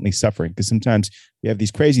constantly suffering because sometimes we have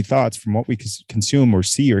these crazy thoughts from what we consume or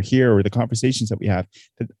see or hear or the conversations that we have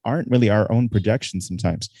that aren't really our own projections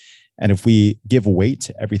sometimes. And if we give weight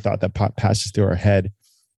to every thought that passes through our head,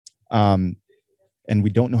 um, and we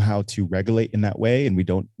don't know how to regulate in that way, and we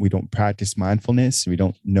don't practice mindfulness, we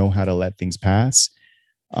don't know how to let things pass,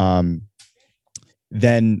 um,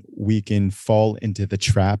 then we can fall into the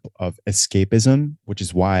trap of escapism, which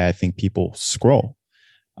is why I think people scroll.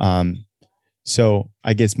 Um, so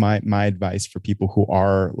I guess my advice for people who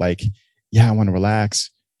are like, yeah, I want to relax,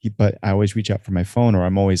 but I always reach out for my phone, or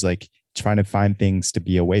I'm always like trying to find things to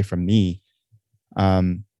be away from me.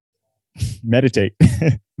 Um, meditate,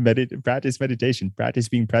 practice meditation, practice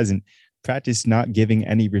being present, practice not giving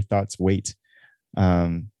any of your thoughts weight.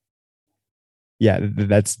 Um, yeah,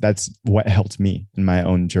 that's what helped me in my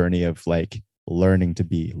own journey of like learning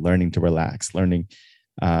to relax,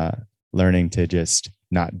 uh, learning to just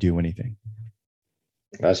not do anything.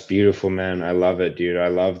 that's beautiful, man. I love it, dude. I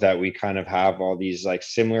love that we kind of have all these like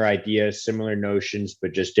similar ideas, similar notions,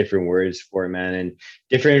 but just different words for it, man, and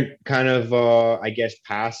different kind of I guess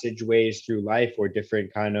passageways through life, or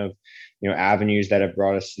different kind of, you know, avenues that have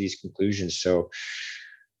brought us to these conclusions. So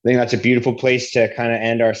I think that's a beautiful place to kind of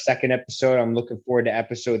end our second episode. I'm looking forward to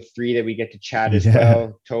episode 3 that we get to chat as Yeah.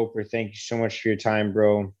 well. Toper, thank you so much for your time,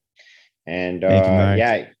 bro. And Thank you, Mark.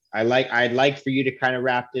 yeah, I'd like for you to kind of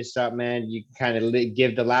wrap this up, man. You can kind of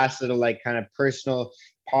give the last little like kind of personal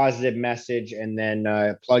positive message, and then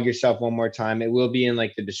plug yourself one more time. It will be in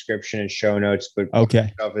like the description and show notes, but plug Okay.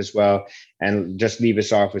 yourself as well, and just leave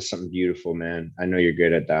us off with something beautiful, man. I know you're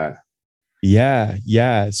good at that. Yeah.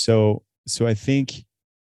 Yeah. So I think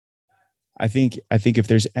if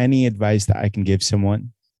there's any advice that I can give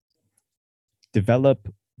someone,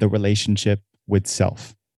 develop the relationship with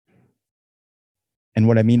self. And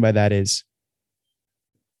what I mean by that is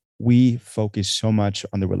we focus so much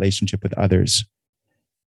on the relationship with others,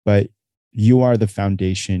 but you are the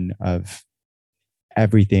foundation of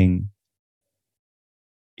everything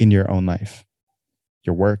in your own life.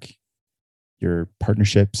 your work, your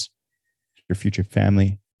partnerships, your future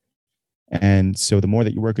family. And so the more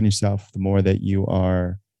that you work on yourself, the more that you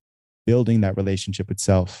are building that relationship with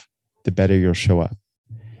self, the better you'll show up.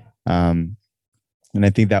 And I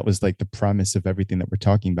think that was like the premise of everything that we're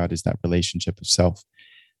talking about, is that relationship of self.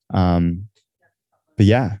 But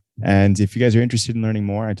yeah, and if you guys are interested in learning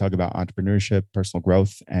more, I talk about entrepreneurship, personal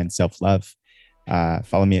growth, and self-love.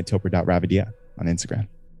 Follow me at toper.ravadia on Instagram.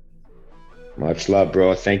 Much love,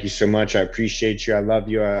 bro. Thank you so much. I appreciate you. I love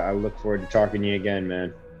you. I look forward to talking to you again,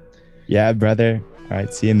 man. Yeah, brother. All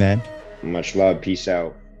right. See you, man. Much love. Peace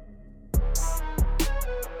out.